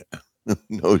rating.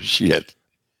 No shit.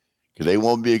 Because they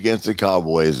won't be against the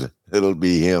Cowboys. It'll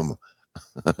be him.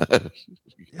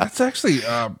 That's actually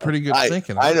pretty good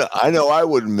thinking. I know I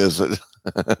wouldn't miss it.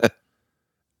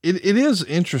 It is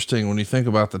interesting when you think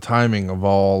about the timing of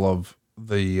all of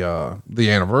the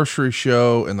anniversary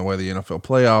show and the way the NFL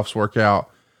playoffs work out,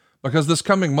 because this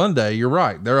coming Monday, you're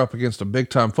right, they're up against a big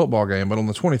time football game, but on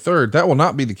the 23rd, that will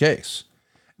not be the case.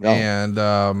 No.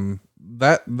 And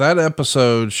that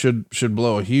episode should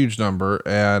blow a huge number.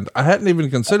 And I hadn't even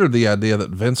considered the idea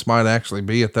that Vince might actually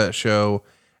be at that show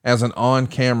as an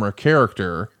on-camera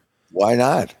character. Why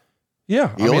not?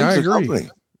 Yeah, I agree. Company.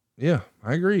 Yeah,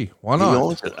 I agree. Why not? He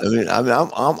owns it.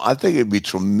 I think it'd be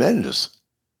tremendous.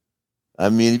 I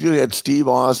mean, if you had Steve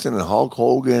Austin and Hulk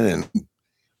Hogan and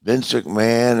Vince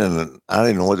McMahon, and I don't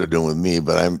even know what they're doing with me,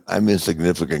 but I'm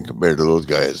insignificant compared to those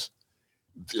guys.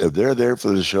 If they're there for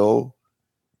the show,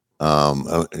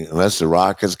 unless The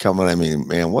Rock is coming, I mean,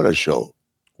 man, what a show.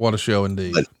 What a show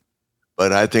indeed.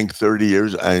 But I think 30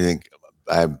 years, I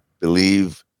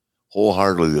believe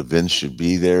wholeheartedly that Vince should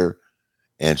be there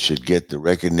and should get the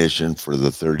recognition for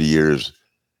the 30 years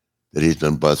that he's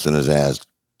been busting his ass,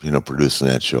 producing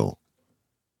that show.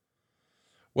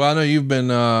 Well, I know you've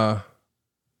been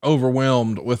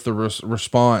overwhelmed with the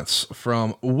response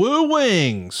from Woo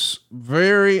Wings,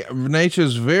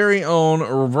 Nature's very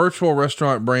own virtual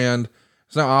restaurant brand.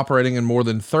 It's now operating in more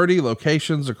than 30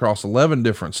 locations across 11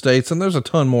 different states, and there's a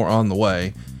ton more on the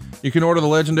way. You can order the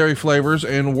legendary flavors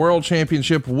and world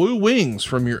championship Woo Wings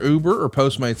from your Uber or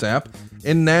Postmates app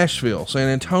in Nashville, San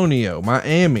Antonio,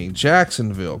 Miami,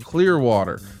 Jacksonville,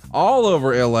 Clearwater, all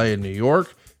over LA and New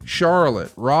York,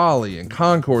 Charlotte, Raleigh, and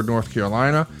Concord, North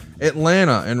Carolina,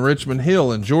 Atlanta and Richmond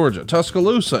Hill in Georgia,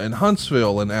 Tuscaloosa and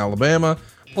Huntsville in Alabama,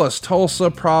 plus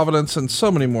Tulsa, Providence, and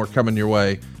so many more coming your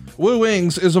way. Woo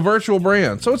Wings is a virtual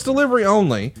brand, so it's delivery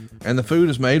only, and the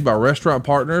food is made by restaurant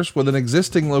partners with an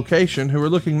existing location who are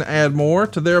looking to add more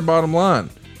to their bottom line.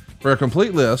 For a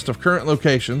complete list of current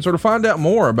locations or to find out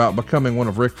more about becoming one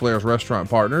of Ric Flair's restaurant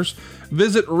partners,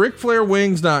 visit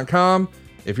RicFlairWings.com.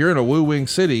 If you're in a Woo Wing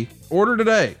city, order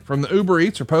today from the Uber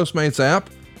Eats or Postmates app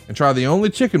and try the only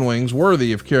chicken wings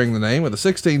worthy of carrying the name of the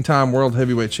 16-time world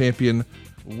heavyweight champion,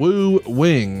 Woo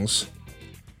Wings.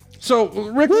 So,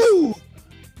 Rick,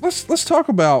 let's talk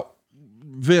about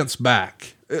Vince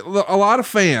back. A lot of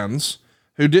fans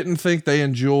who didn't think they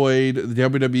enjoyed the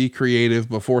WWE creative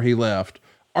before he left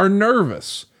are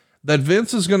nervous that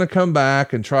Vince is going to come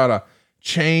back and try to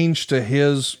change to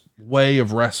his way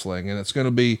of wrestling, and it's going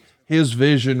to be his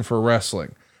vision for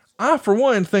wrestling. I, for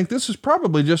one, think this is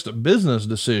probably just a business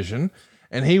decision,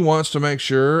 and he wants to make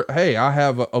sure, hey, I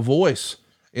have a voice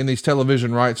in these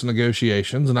television rights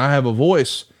negotiations, and I have a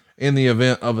voice in the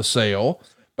event of a sale.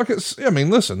 Because, I mean,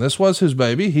 listen, this was his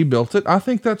baby. He built it. I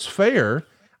think that's fair.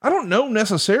 I don't know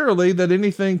necessarily that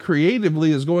anything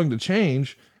creatively is going to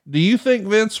change. Do you think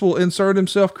Vince will insert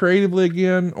himself creatively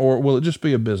again, or will it just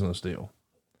be a business deal?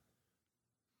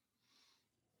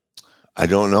 I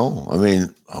don't know. I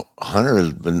mean, Hunter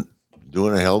has been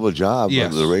doing a hell of a job.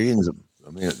 Yes. The ratings,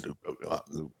 I mean,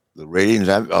 the ratings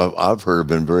I've heard have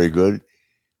been very good.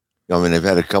 I mean, they've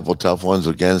had a couple tough ones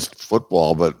against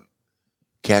football, but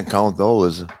can't count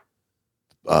those.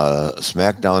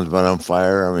 SmackDown's been on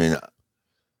fire. I mean,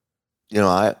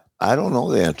 I don't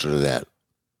know the answer to that.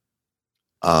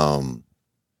 I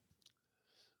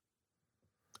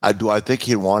think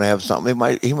he'd want to have something.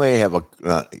 He may have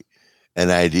an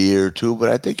idea or two, but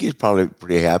I think he's probably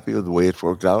pretty happy with the way it's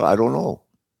worked out. I don't know.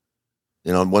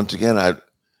 Once again,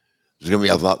 there's going to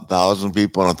be 1,000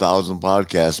 people on 1,000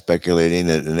 podcasts speculating,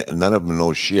 and none of them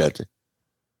know shit.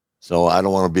 So I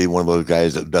don't want to be one of those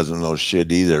guys that doesn't know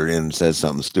shit either and says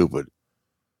something stupid.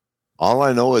 All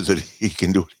I know is that he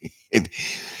can do it.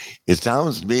 It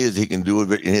sounds to me as he can do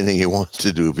anything he wants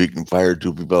to do. If he can fire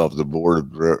 2 people off the board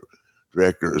of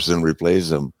directors and replace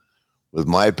them with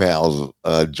my pals,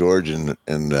 George and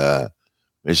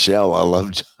Michelle. I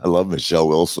love Michelle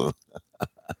Wilson.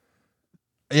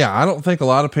 Yeah, I don't think a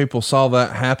lot of people saw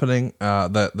that happening,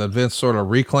 that Vince sort of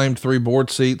reclaimed 3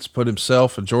 board seats, put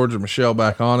himself and George and Michelle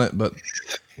back on it. But,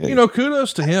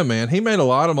 kudos to him, man. He made a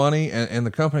lot of money, and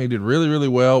the company did really, really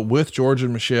well with George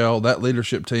and Michelle, that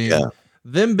leadership team. Yeah.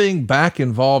 Them being back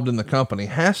involved in the company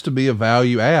has to be a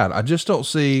value add. I just don't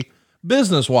see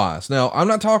business-wise. Now, I'm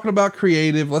not talking about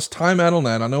creative. Let's time out on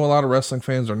that. I know a lot of wrestling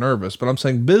fans are nervous, but I'm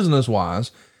saying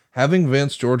business-wise, having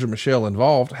Vince, George, and Michelle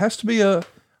involved has to be a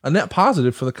net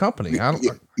positive for the company. I don't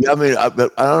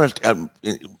understand.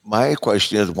 My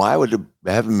question is, why would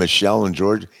having Michelle and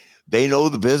George, they know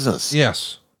the business.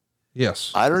 Yes.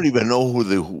 I don't even know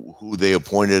who they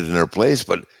appointed in their place,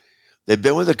 but they've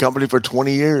been with the company for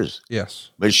 20 years. Yes.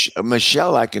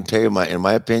 Michelle, I can tell you, in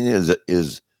my opinion,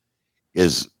 is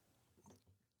as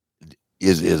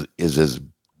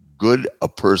good a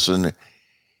person,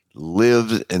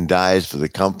 lives and dies for the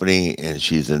company, and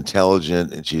she's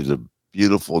intelligent, and she's a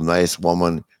beautiful, nice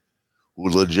woman who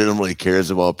legitimately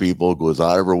cares about people, goes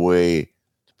out of her way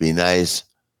to be nice.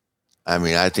 I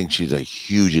mean, I think she's a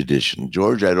huge addition.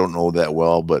 George, I don't know that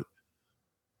well, but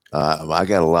I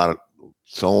got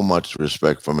so much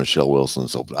respect for Michelle Wilson.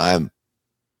 So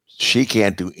she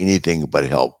can't do anything but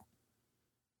help.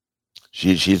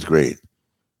 She's great.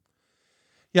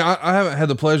 Yeah, I haven't had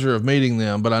the pleasure of meeting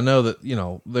them, but I know that,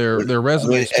 their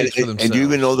resume speaks for themselves. And do you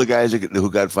even know the guys who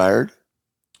got fired?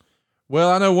 Well,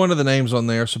 I know one of the names on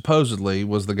there supposedly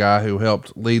was the guy who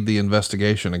helped lead the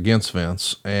investigation against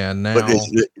Vince. And now,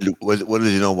 what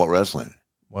does he know about wrestling?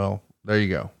 Well, there you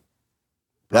go.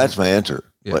 That's my answer.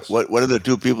 Yes. What are the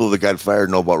 2 people that got fired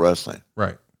know about wrestling?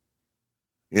 Right.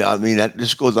 I mean, that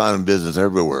just goes on in business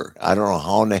everywhere. I don't know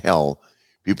how in the hell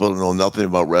people that know nothing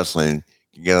about wrestling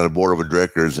can get on the board of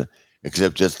directors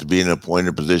except just to be in an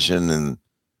appointed position and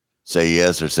say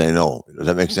yes or say no. Does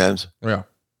that make sense? Yeah.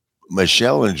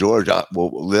 Michelle and George,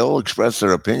 they'll express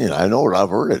their opinion. I know it. I've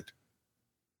heard it.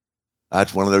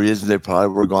 That's one of the reasons they probably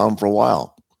were gone for a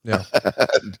while. Yeah.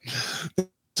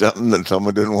 Something that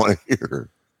someone didn't want to hear.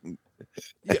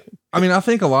 Yeah. I mean, I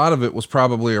think a lot of it was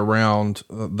probably around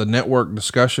the network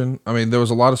discussion. I mean, there was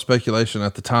a lot of speculation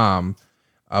at the time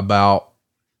about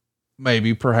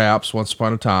perhaps once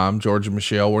upon a time, George and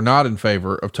Michelle were not in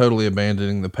favor of totally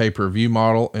abandoning the pay-per-view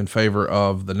model in favor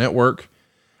of the network.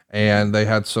 And they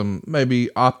had some maybe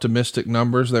optimistic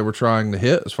numbers they were trying to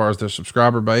hit as far as their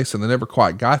subscriber base, and they never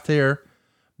quite got there.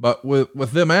 But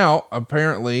with them out,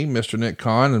 apparently Mr. Nick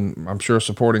Khan, and I'm sure a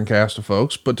supporting cast of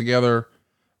folks, put together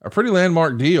a pretty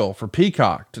landmark deal for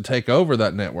Peacock to take over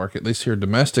that network, at least here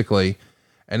domestically.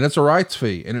 And it's a rights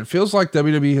fee. And it feels like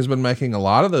WWE has been making a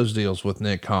lot of those deals with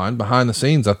Nick Khan behind the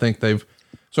scenes. I think they've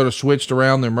sort of switched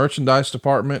around their merchandise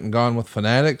department and gone with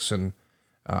Fanatics. And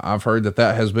I've heard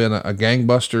that has been a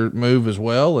gangbuster move as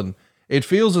well. And it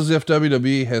feels as if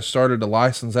WWE has started to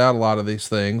license out a lot of these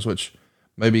things, which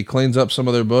maybe cleans up some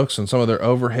of their books and some of their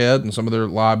overhead and some of their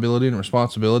liability and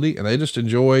responsibility. And they just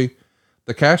enjoy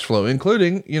the cash flow,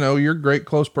 including, your great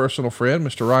close personal friend,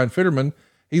 Mr. Ryan Fitterman.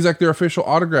 He's like their official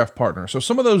autograph partner. So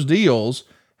some of those deals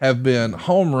have been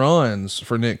home runs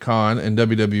for Nick Khan and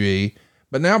WWE,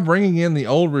 but now bringing in the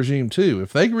old regime too.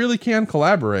 If they really can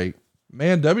collaborate,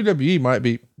 man, WWE might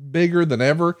be bigger than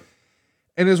ever.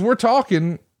 And as we're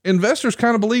talking, investors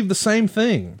kind of believe the same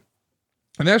thing.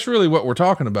 And that's really what we're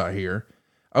talking about here.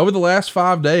 Over the last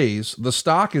 5 days, the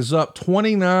stock is up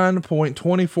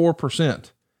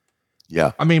 29.24%.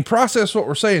 Yeah. I mean, process what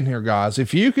we're saying here, guys.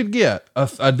 If you could get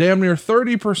a damn near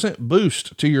 30%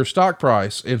 boost to your stock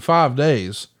price in 5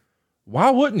 days, why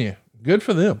wouldn't you? Good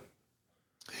for them.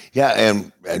 Yeah.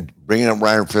 And bringing up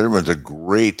Ryan Fitterman is a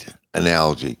great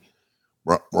analogy.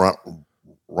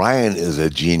 Ryan is a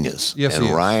genius. Yes, and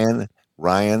he is.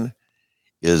 Ryan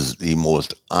is the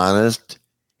most honest,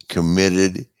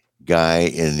 committed guy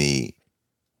in the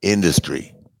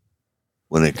industry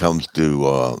when it comes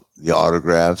to the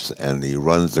autographs, and he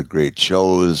runs the great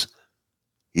shows.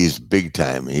 He's big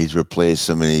time. He's replaced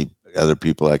so many other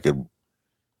people I could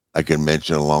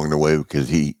mention along the way because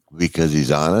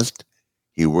he's honest.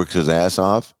 He works his ass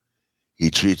off.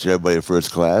 He treats everybody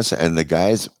first class, and the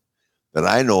guys that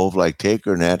I know of, like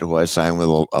Taker and that, who I sign with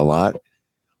a lot,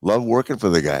 love working for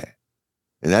the guy,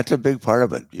 and that's a big part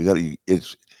of it.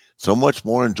 It's so much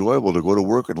more enjoyable to go to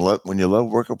work when you love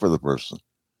working for the person.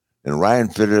 And Ryan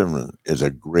Fitterman is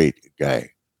a great guy.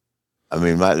 I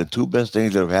mean, the two best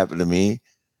things that have happened to me in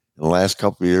the last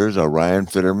couple of years are Ryan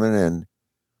Fitterman and,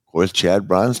 of course, Chad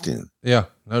Bronstein. Yeah,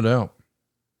 no doubt.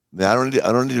 I don't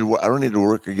need to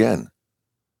work again,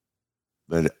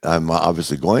 but I'm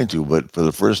obviously going to. But for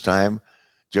the first time,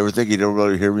 did you ever think you'd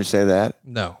ever hear me say that?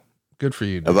 No, good for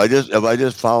you. Dude. If I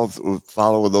just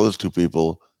follow with those two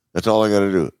people, that's all I got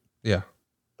to do. Yeah.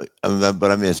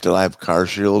 But I mean, still I have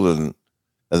CarShield and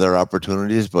other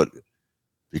opportunities, but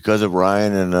because of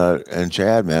Ryan and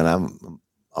Chad, man, I'm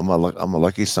a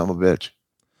lucky son of a bitch.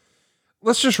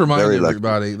 Let's just remind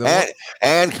everybody.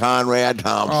 And Conrad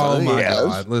Thompson. Oh my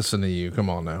God. Listen to you.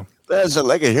 Come on now. Here's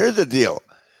the deal.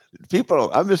 People,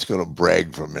 I'm just going to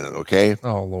brag for a minute. Okay.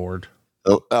 Oh Lord.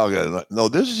 No,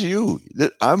 this is you.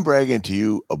 I'm bragging to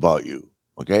you about you.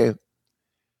 Okay.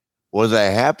 Was I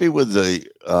happy with the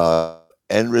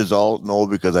end result? No,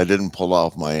 because I didn't pull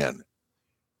off my end.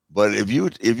 But if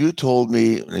you told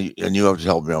me, and you have to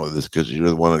help me out with this because you're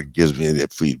the one that gives me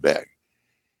that feedback.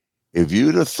 If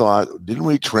you'd have thought, didn't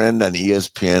we trend on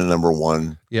ESPN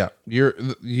 #1? Yeah,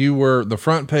 you were the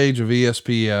front page of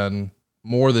ESPN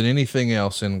more than anything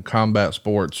else in combat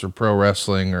sports or pro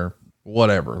wrestling or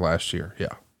whatever last year.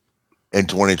 Yeah, in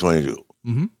 2022.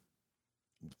 Mm-hmm.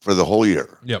 For the whole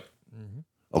year. Yep.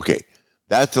 Mm-hmm. Okay,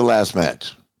 that's the last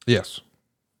match. Yes.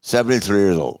 73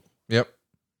 years old. Yep.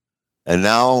 And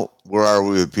now, where are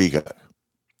we with Peacock?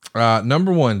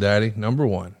 #1, Daddy.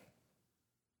 #1.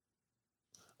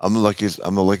 I'm the luckiest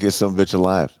son of a bitch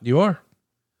alive. You are.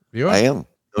 I am.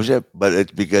 No shit. But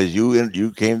it's because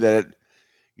you came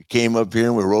up here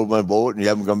and we rode my boat and you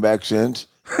haven't come back since.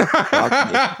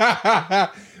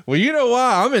 Well, you know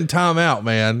why? I'm in timeout,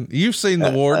 man. You've seen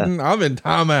the warden. I'm in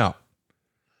timeout.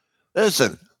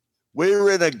 Listen, we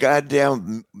were in a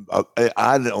goddamn,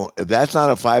 I don't, if that's not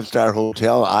a 5-star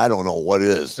hotel, I don't know what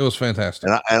is. It was fantastic.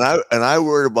 And I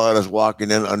worried about us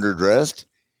walking in underdressed.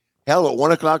 Hell, at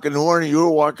 1:00 in the morning, you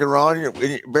were walking around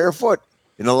barefoot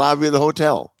in the lobby of the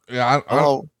hotel. Yeah.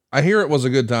 I hear it was a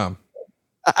good time.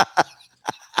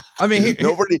 I mean,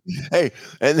 nobody. Hey,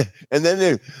 and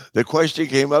then the question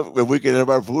came up if we could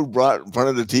have our food brought in front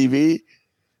of the TV,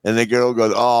 and the girl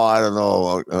goes, "Oh, I don't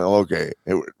know." Okay,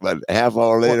 but a half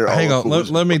hour later, hang on.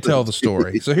 Let me tell the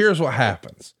story. So here's what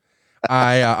happens.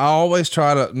 I always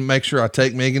try to make sure I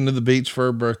take Megan to the beach for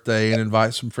her birthday and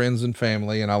invite some friends and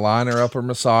family, and I line her up her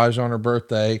massage on her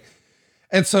birthday.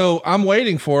 And so I'm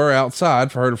waiting for her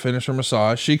outside for her to finish her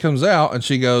massage. She comes out and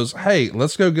she goes, "Hey,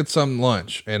 let's go get some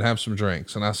lunch and have some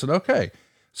drinks." And I said, "Okay."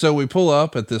 So we pull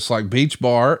up at this like beach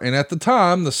bar. And at the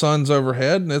time the sun's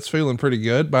overhead and it's feeling pretty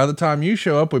good. By the time you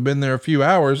show up, we've been there a few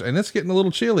hours and it's getting a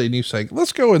little chilly, and you say,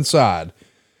 "Let's go inside."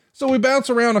 So we bounce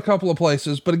around a couple of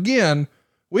places, but again,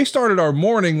 we started our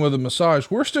morning with a massage.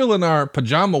 We're still in our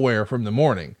pajama wear from the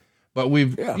morning, but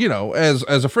we've, as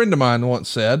a friend of mine once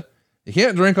said, you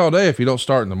can't drink all day if you don't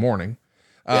start in the morning.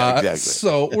 Exactly.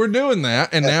 So we're doing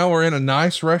that. And now we're in a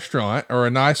nice restaurant or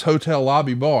a nice hotel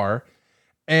lobby bar.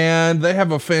 And they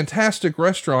have a fantastic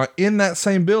restaurant in that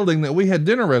same building that we had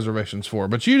dinner reservations for,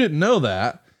 but you didn't know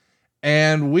that.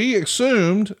 And we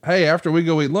assumed, hey, after we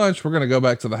go eat lunch, we're going to go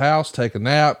back to the house, take a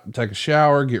nap, take a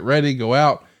shower, get ready, go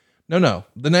out. No,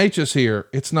 the Nature's here.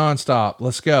 It's nonstop.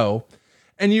 Let's go.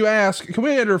 And you ask, "Can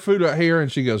we enter food out here?" And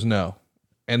she goes, "No."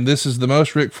 And this is the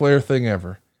most Ric Flair thing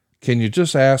ever. "Can you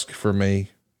just ask for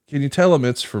me? Can you tell them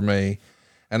it's for me?"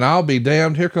 And I'll be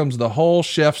damned. Here comes the whole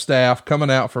chef staff coming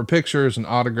out for pictures and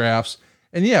autographs.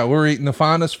 And yeah, we're eating the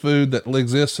finest food that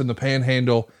exists in the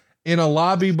Panhandle in a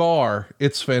lobby bar.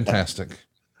 It's fantastic.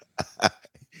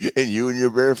 And you and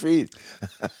your bare feet.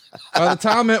 By the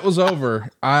time it was over,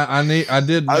 I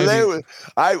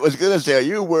was gonna say, are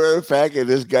you wearing fact and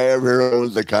this guy over here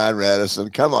owns the Conrad?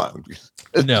 Come on.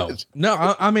 No.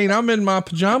 I mean, I'm in my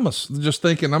pajamas, just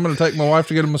thinking I'm going to take my wife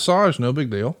to get a massage. No big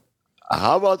deal.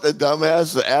 How about the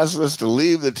dumbass that asked us to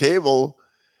leave the table?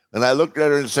 And I looked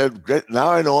at her and said, now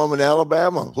I know I'm in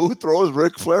Alabama. Who throws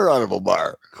Ric Flair out of a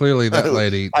bar? Clearly that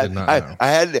lady did not know.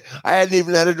 I hadn't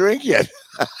even had a drink yet.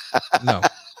 No.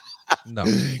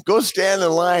 Go stand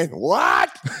in line. What?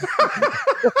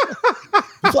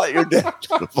 I thought your dad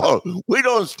took the phone. We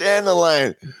don't stand in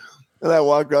line. And I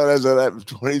walked out. I said, "After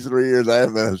 23 years, I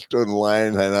haven't stood in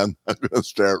line, and I'm going to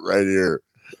start right here."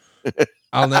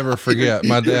 I'll never forget.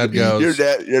 My dad goes,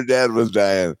 "Your dad was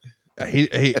dying."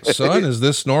 He son, is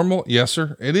this normal? Yes,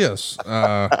 sir. It is.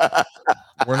 We're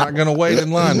not going to wait in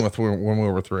line when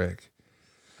we're with Rick.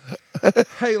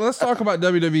 Hey, let's talk about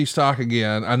WWE stock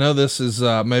again. I know this is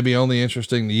maybe only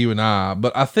interesting to you and I,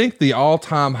 but I think the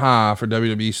all-time high for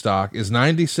WWE stock is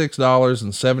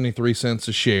 $96.73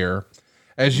 a share.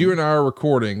 As you and I are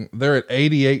recording, they're at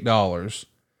 $88.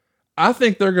 I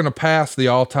think they're going to pass the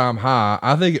all-time high.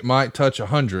 I think it might touch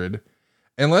 100.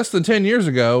 And less than 10 years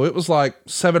ago, it was like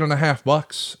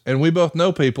 $7.50. And we both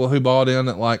know people who bought in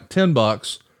at like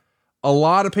 $10. A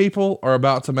lot of people are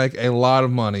about to make a lot of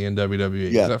money in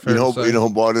WWE. Yeah. Is that fair to say? You know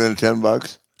who bought in at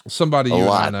 $10? Somebody you and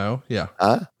I know. Yeah.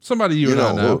 Huh? Somebody you and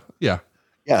I know. Who? Yeah.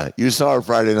 Yeah. You saw her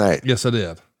Friday night. Yes, I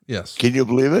did. Yes. Can you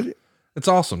believe it? It's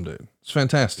awesome, dude. It's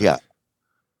fantastic. Yeah.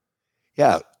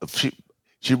 Yeah.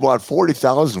 She bought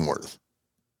 40,000 worth.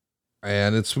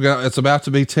 And it's about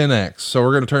to be 10x. So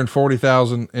we're going to turn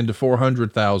 40,000 into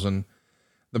 400,000.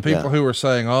 The people who are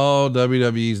saying, "Oh,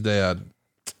 WWE's dead."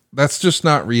 That's just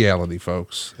not reality,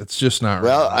 folks. It's just not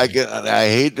reality. I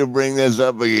hate to bring this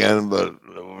up again, but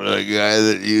the guy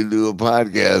that you do a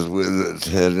podcast with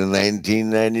said in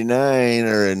 1999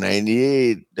 or in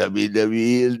 98,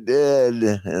 WWE is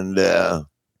dead. And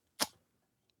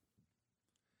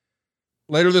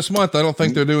later this month, I don't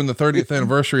think they're doing the 30th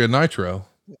anniversary of Nitro.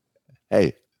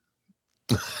 Hey.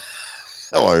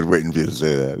 Oh, I was waiting for you to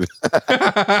say that.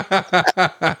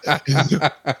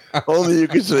 Only you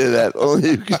can say that.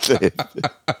 Only you can say it.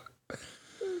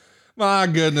 My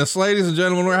goodness, ladies and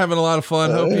gentlemen, we're having a lot of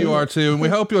fun. Hope you are too. And we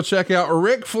hope you'll check out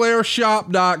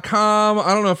RicFlairShop.com.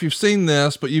 I don't know if you've seen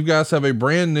this, but you guys have a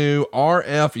brand new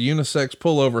RF unisex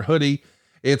pullover hoodie.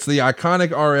 It's the iconic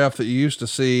RF that you used to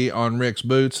see on Rick's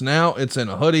boots. Now it's in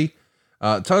a hoodie.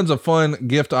 Tons of fun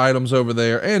gift items over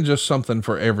there, and just something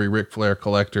for every Ric Flair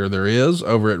collector there is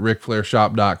over at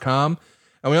RicFlairShop.com.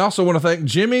 And we also want to thank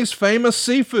Jimmy's Famous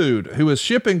Seafood, who is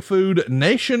shipping food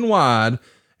nationwide.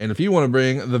 And if you want to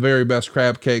bring the very best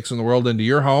crab cakes in the world into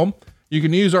your home, you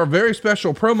can use our very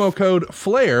special promo code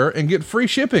FLAIR and get free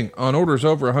shipping on orders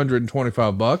over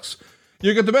 $125.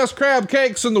 You'll get the best crab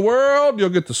cakes in the world. You'll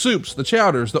get the soups, the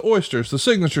chowders, the oysters, the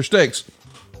signature steaks,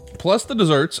 plus the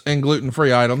desserts and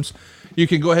gluten-free items. You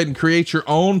can go ahead and create your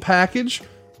own package,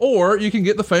 or you can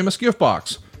get the famous gift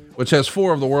box, which has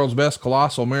 4 of the world's best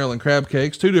colossal Maryland crab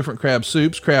cakes, 2 different crab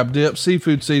soups, crab dip,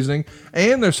 seafood seasoning,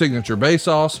 and their signature bay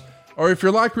sauce. Or if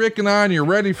you're like Rick and I and you're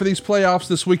ready for these playoffs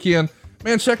this weekend,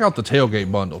 man, check out the tailgate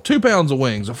bundle. 2 pounds of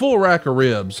wings, a full rack of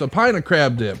ribs, a pint of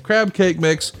crab dip, crab cake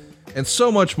mix, and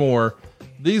so much more.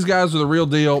 These guys are the real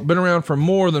deal. Been around for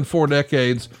more than 4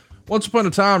 decades. Once upon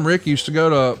a time, Rick used to go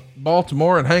to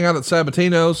Baltimore and hang out at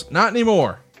Sabatino's. Not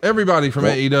anymore. Everybody from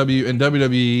AEW and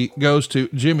WWE goes to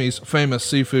Jimmy's Famous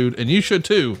Seafood, and you should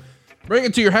too. Bring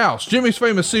it to your house.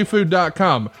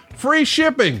 Jimmy'sFamousSeafood.com. Free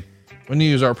shipping when you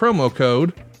use our promo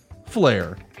code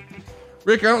FLAIR.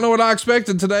 Rick, I don't know what I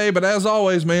expected today, but as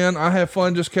always, man, I have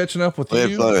fun just catching up with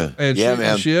you and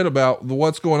shooting shit about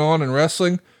what's going on in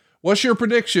wrestling. What's your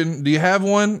prediction? Do you have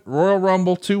one? Royal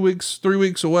Rumble 2 weeks, 3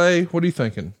 weeks away. What are you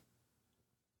thinking?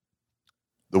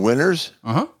 The winners?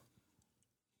 Uh-huh.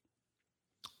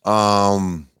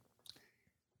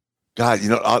 God,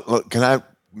 can I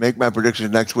make my prediction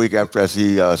next week after I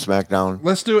see SmackDown?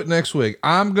 Let's do it next week.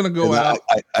 I'm going to go out.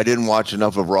 I didn't watch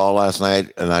enough of Raw last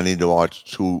night, and I need to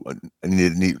watch 2.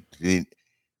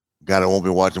 God, I won't be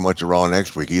watching much of Raw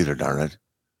next week either, darn it.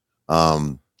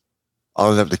 I'll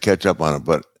just have to catch up on it.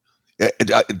 But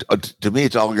to me,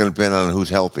 it's all going to depend on who's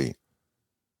healthy.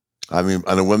 I mean,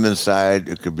 on the women's side,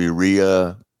 it could be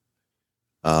Rhea.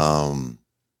 It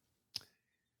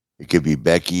could be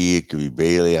Becky. It could be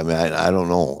Bayley. I mean, I don't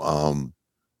know.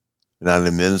 And on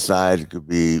the men's side, it could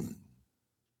be.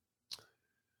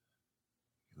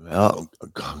 Well,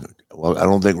 I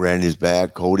don't think Randy's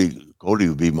back. Cody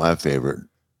would be my favorite.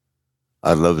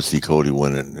 I'd love to see Cody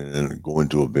win it and go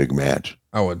into a big match.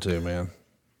 I would too, man.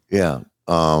 Yeah.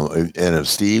 And if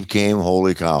Steve came,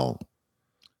 holy cow.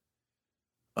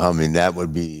 I mean, that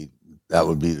would be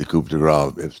the coup de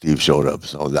grace if Steve showed up.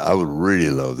 So I would really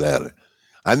love that.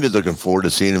 I'm just looking forward to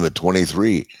seeing him at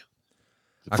 23.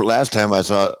 For last time I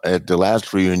saw at the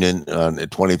last reunion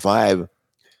at 25,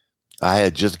 I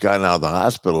had just gotten out of the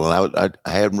hospital and I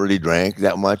hadn't really drank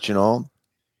that much, you know.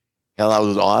 Hell, I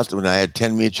was awesome. And I had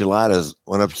 10 micheladas,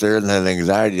 went upstairs and had an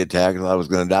anxiety attack and I was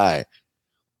going to die.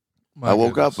 I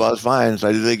woke up, I was fine. So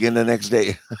I did it again the next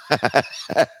day.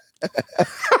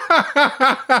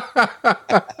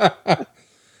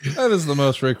 That is the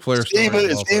most Ric Flair story. Steve,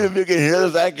 if you can hear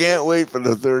this, I can't wait for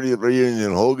the 30th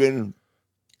reunion. Hogan.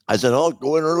 I said, Hulk,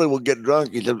 go in early, we'll get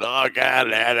drunk. He said, oh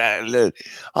God,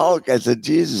 Hulk. I said,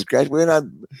 Jesus Christ, might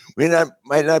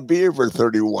not be here for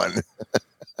 31.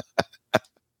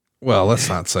 Well, let's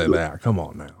not say that. Come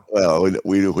on now. Well,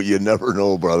 you never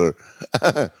know, brother.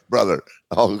 Brother,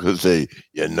 I'll go say,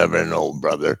 you never know,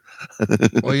 brother.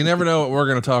 Well, you never know what we're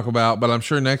going to talk about, but I'm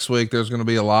sure next week there's going to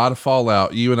be a lot of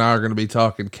fallout. You and I are going to be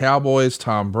talking Cowboys,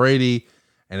 Tom Brady,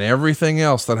 and everything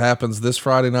else that happens this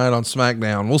Friday night on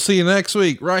SmackDown. We'll see you next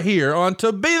week right here on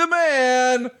To Be the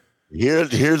Man.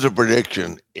 Here's a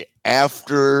prediction.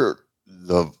 After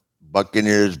the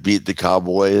Buccaneers beat the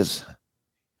Cowboys,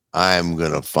 I'm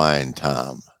going to find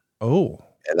Tom. Oh.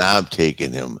 And I'm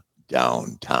taking him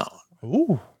downtown.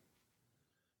 Ooh.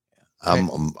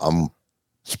 I'm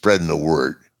spreading the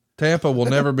word. Tampa will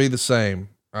never be the same.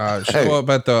 Show up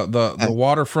at the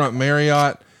Waterfront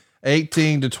Marriott,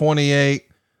 18 to 28.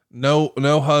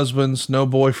 No husbands, no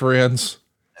boyfriends.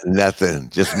 Nothing.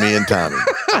 Just me and Tommy.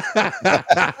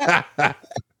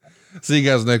 See you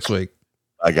guys next week.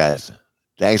 Bye, guys.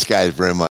 Thanks, guys, very much.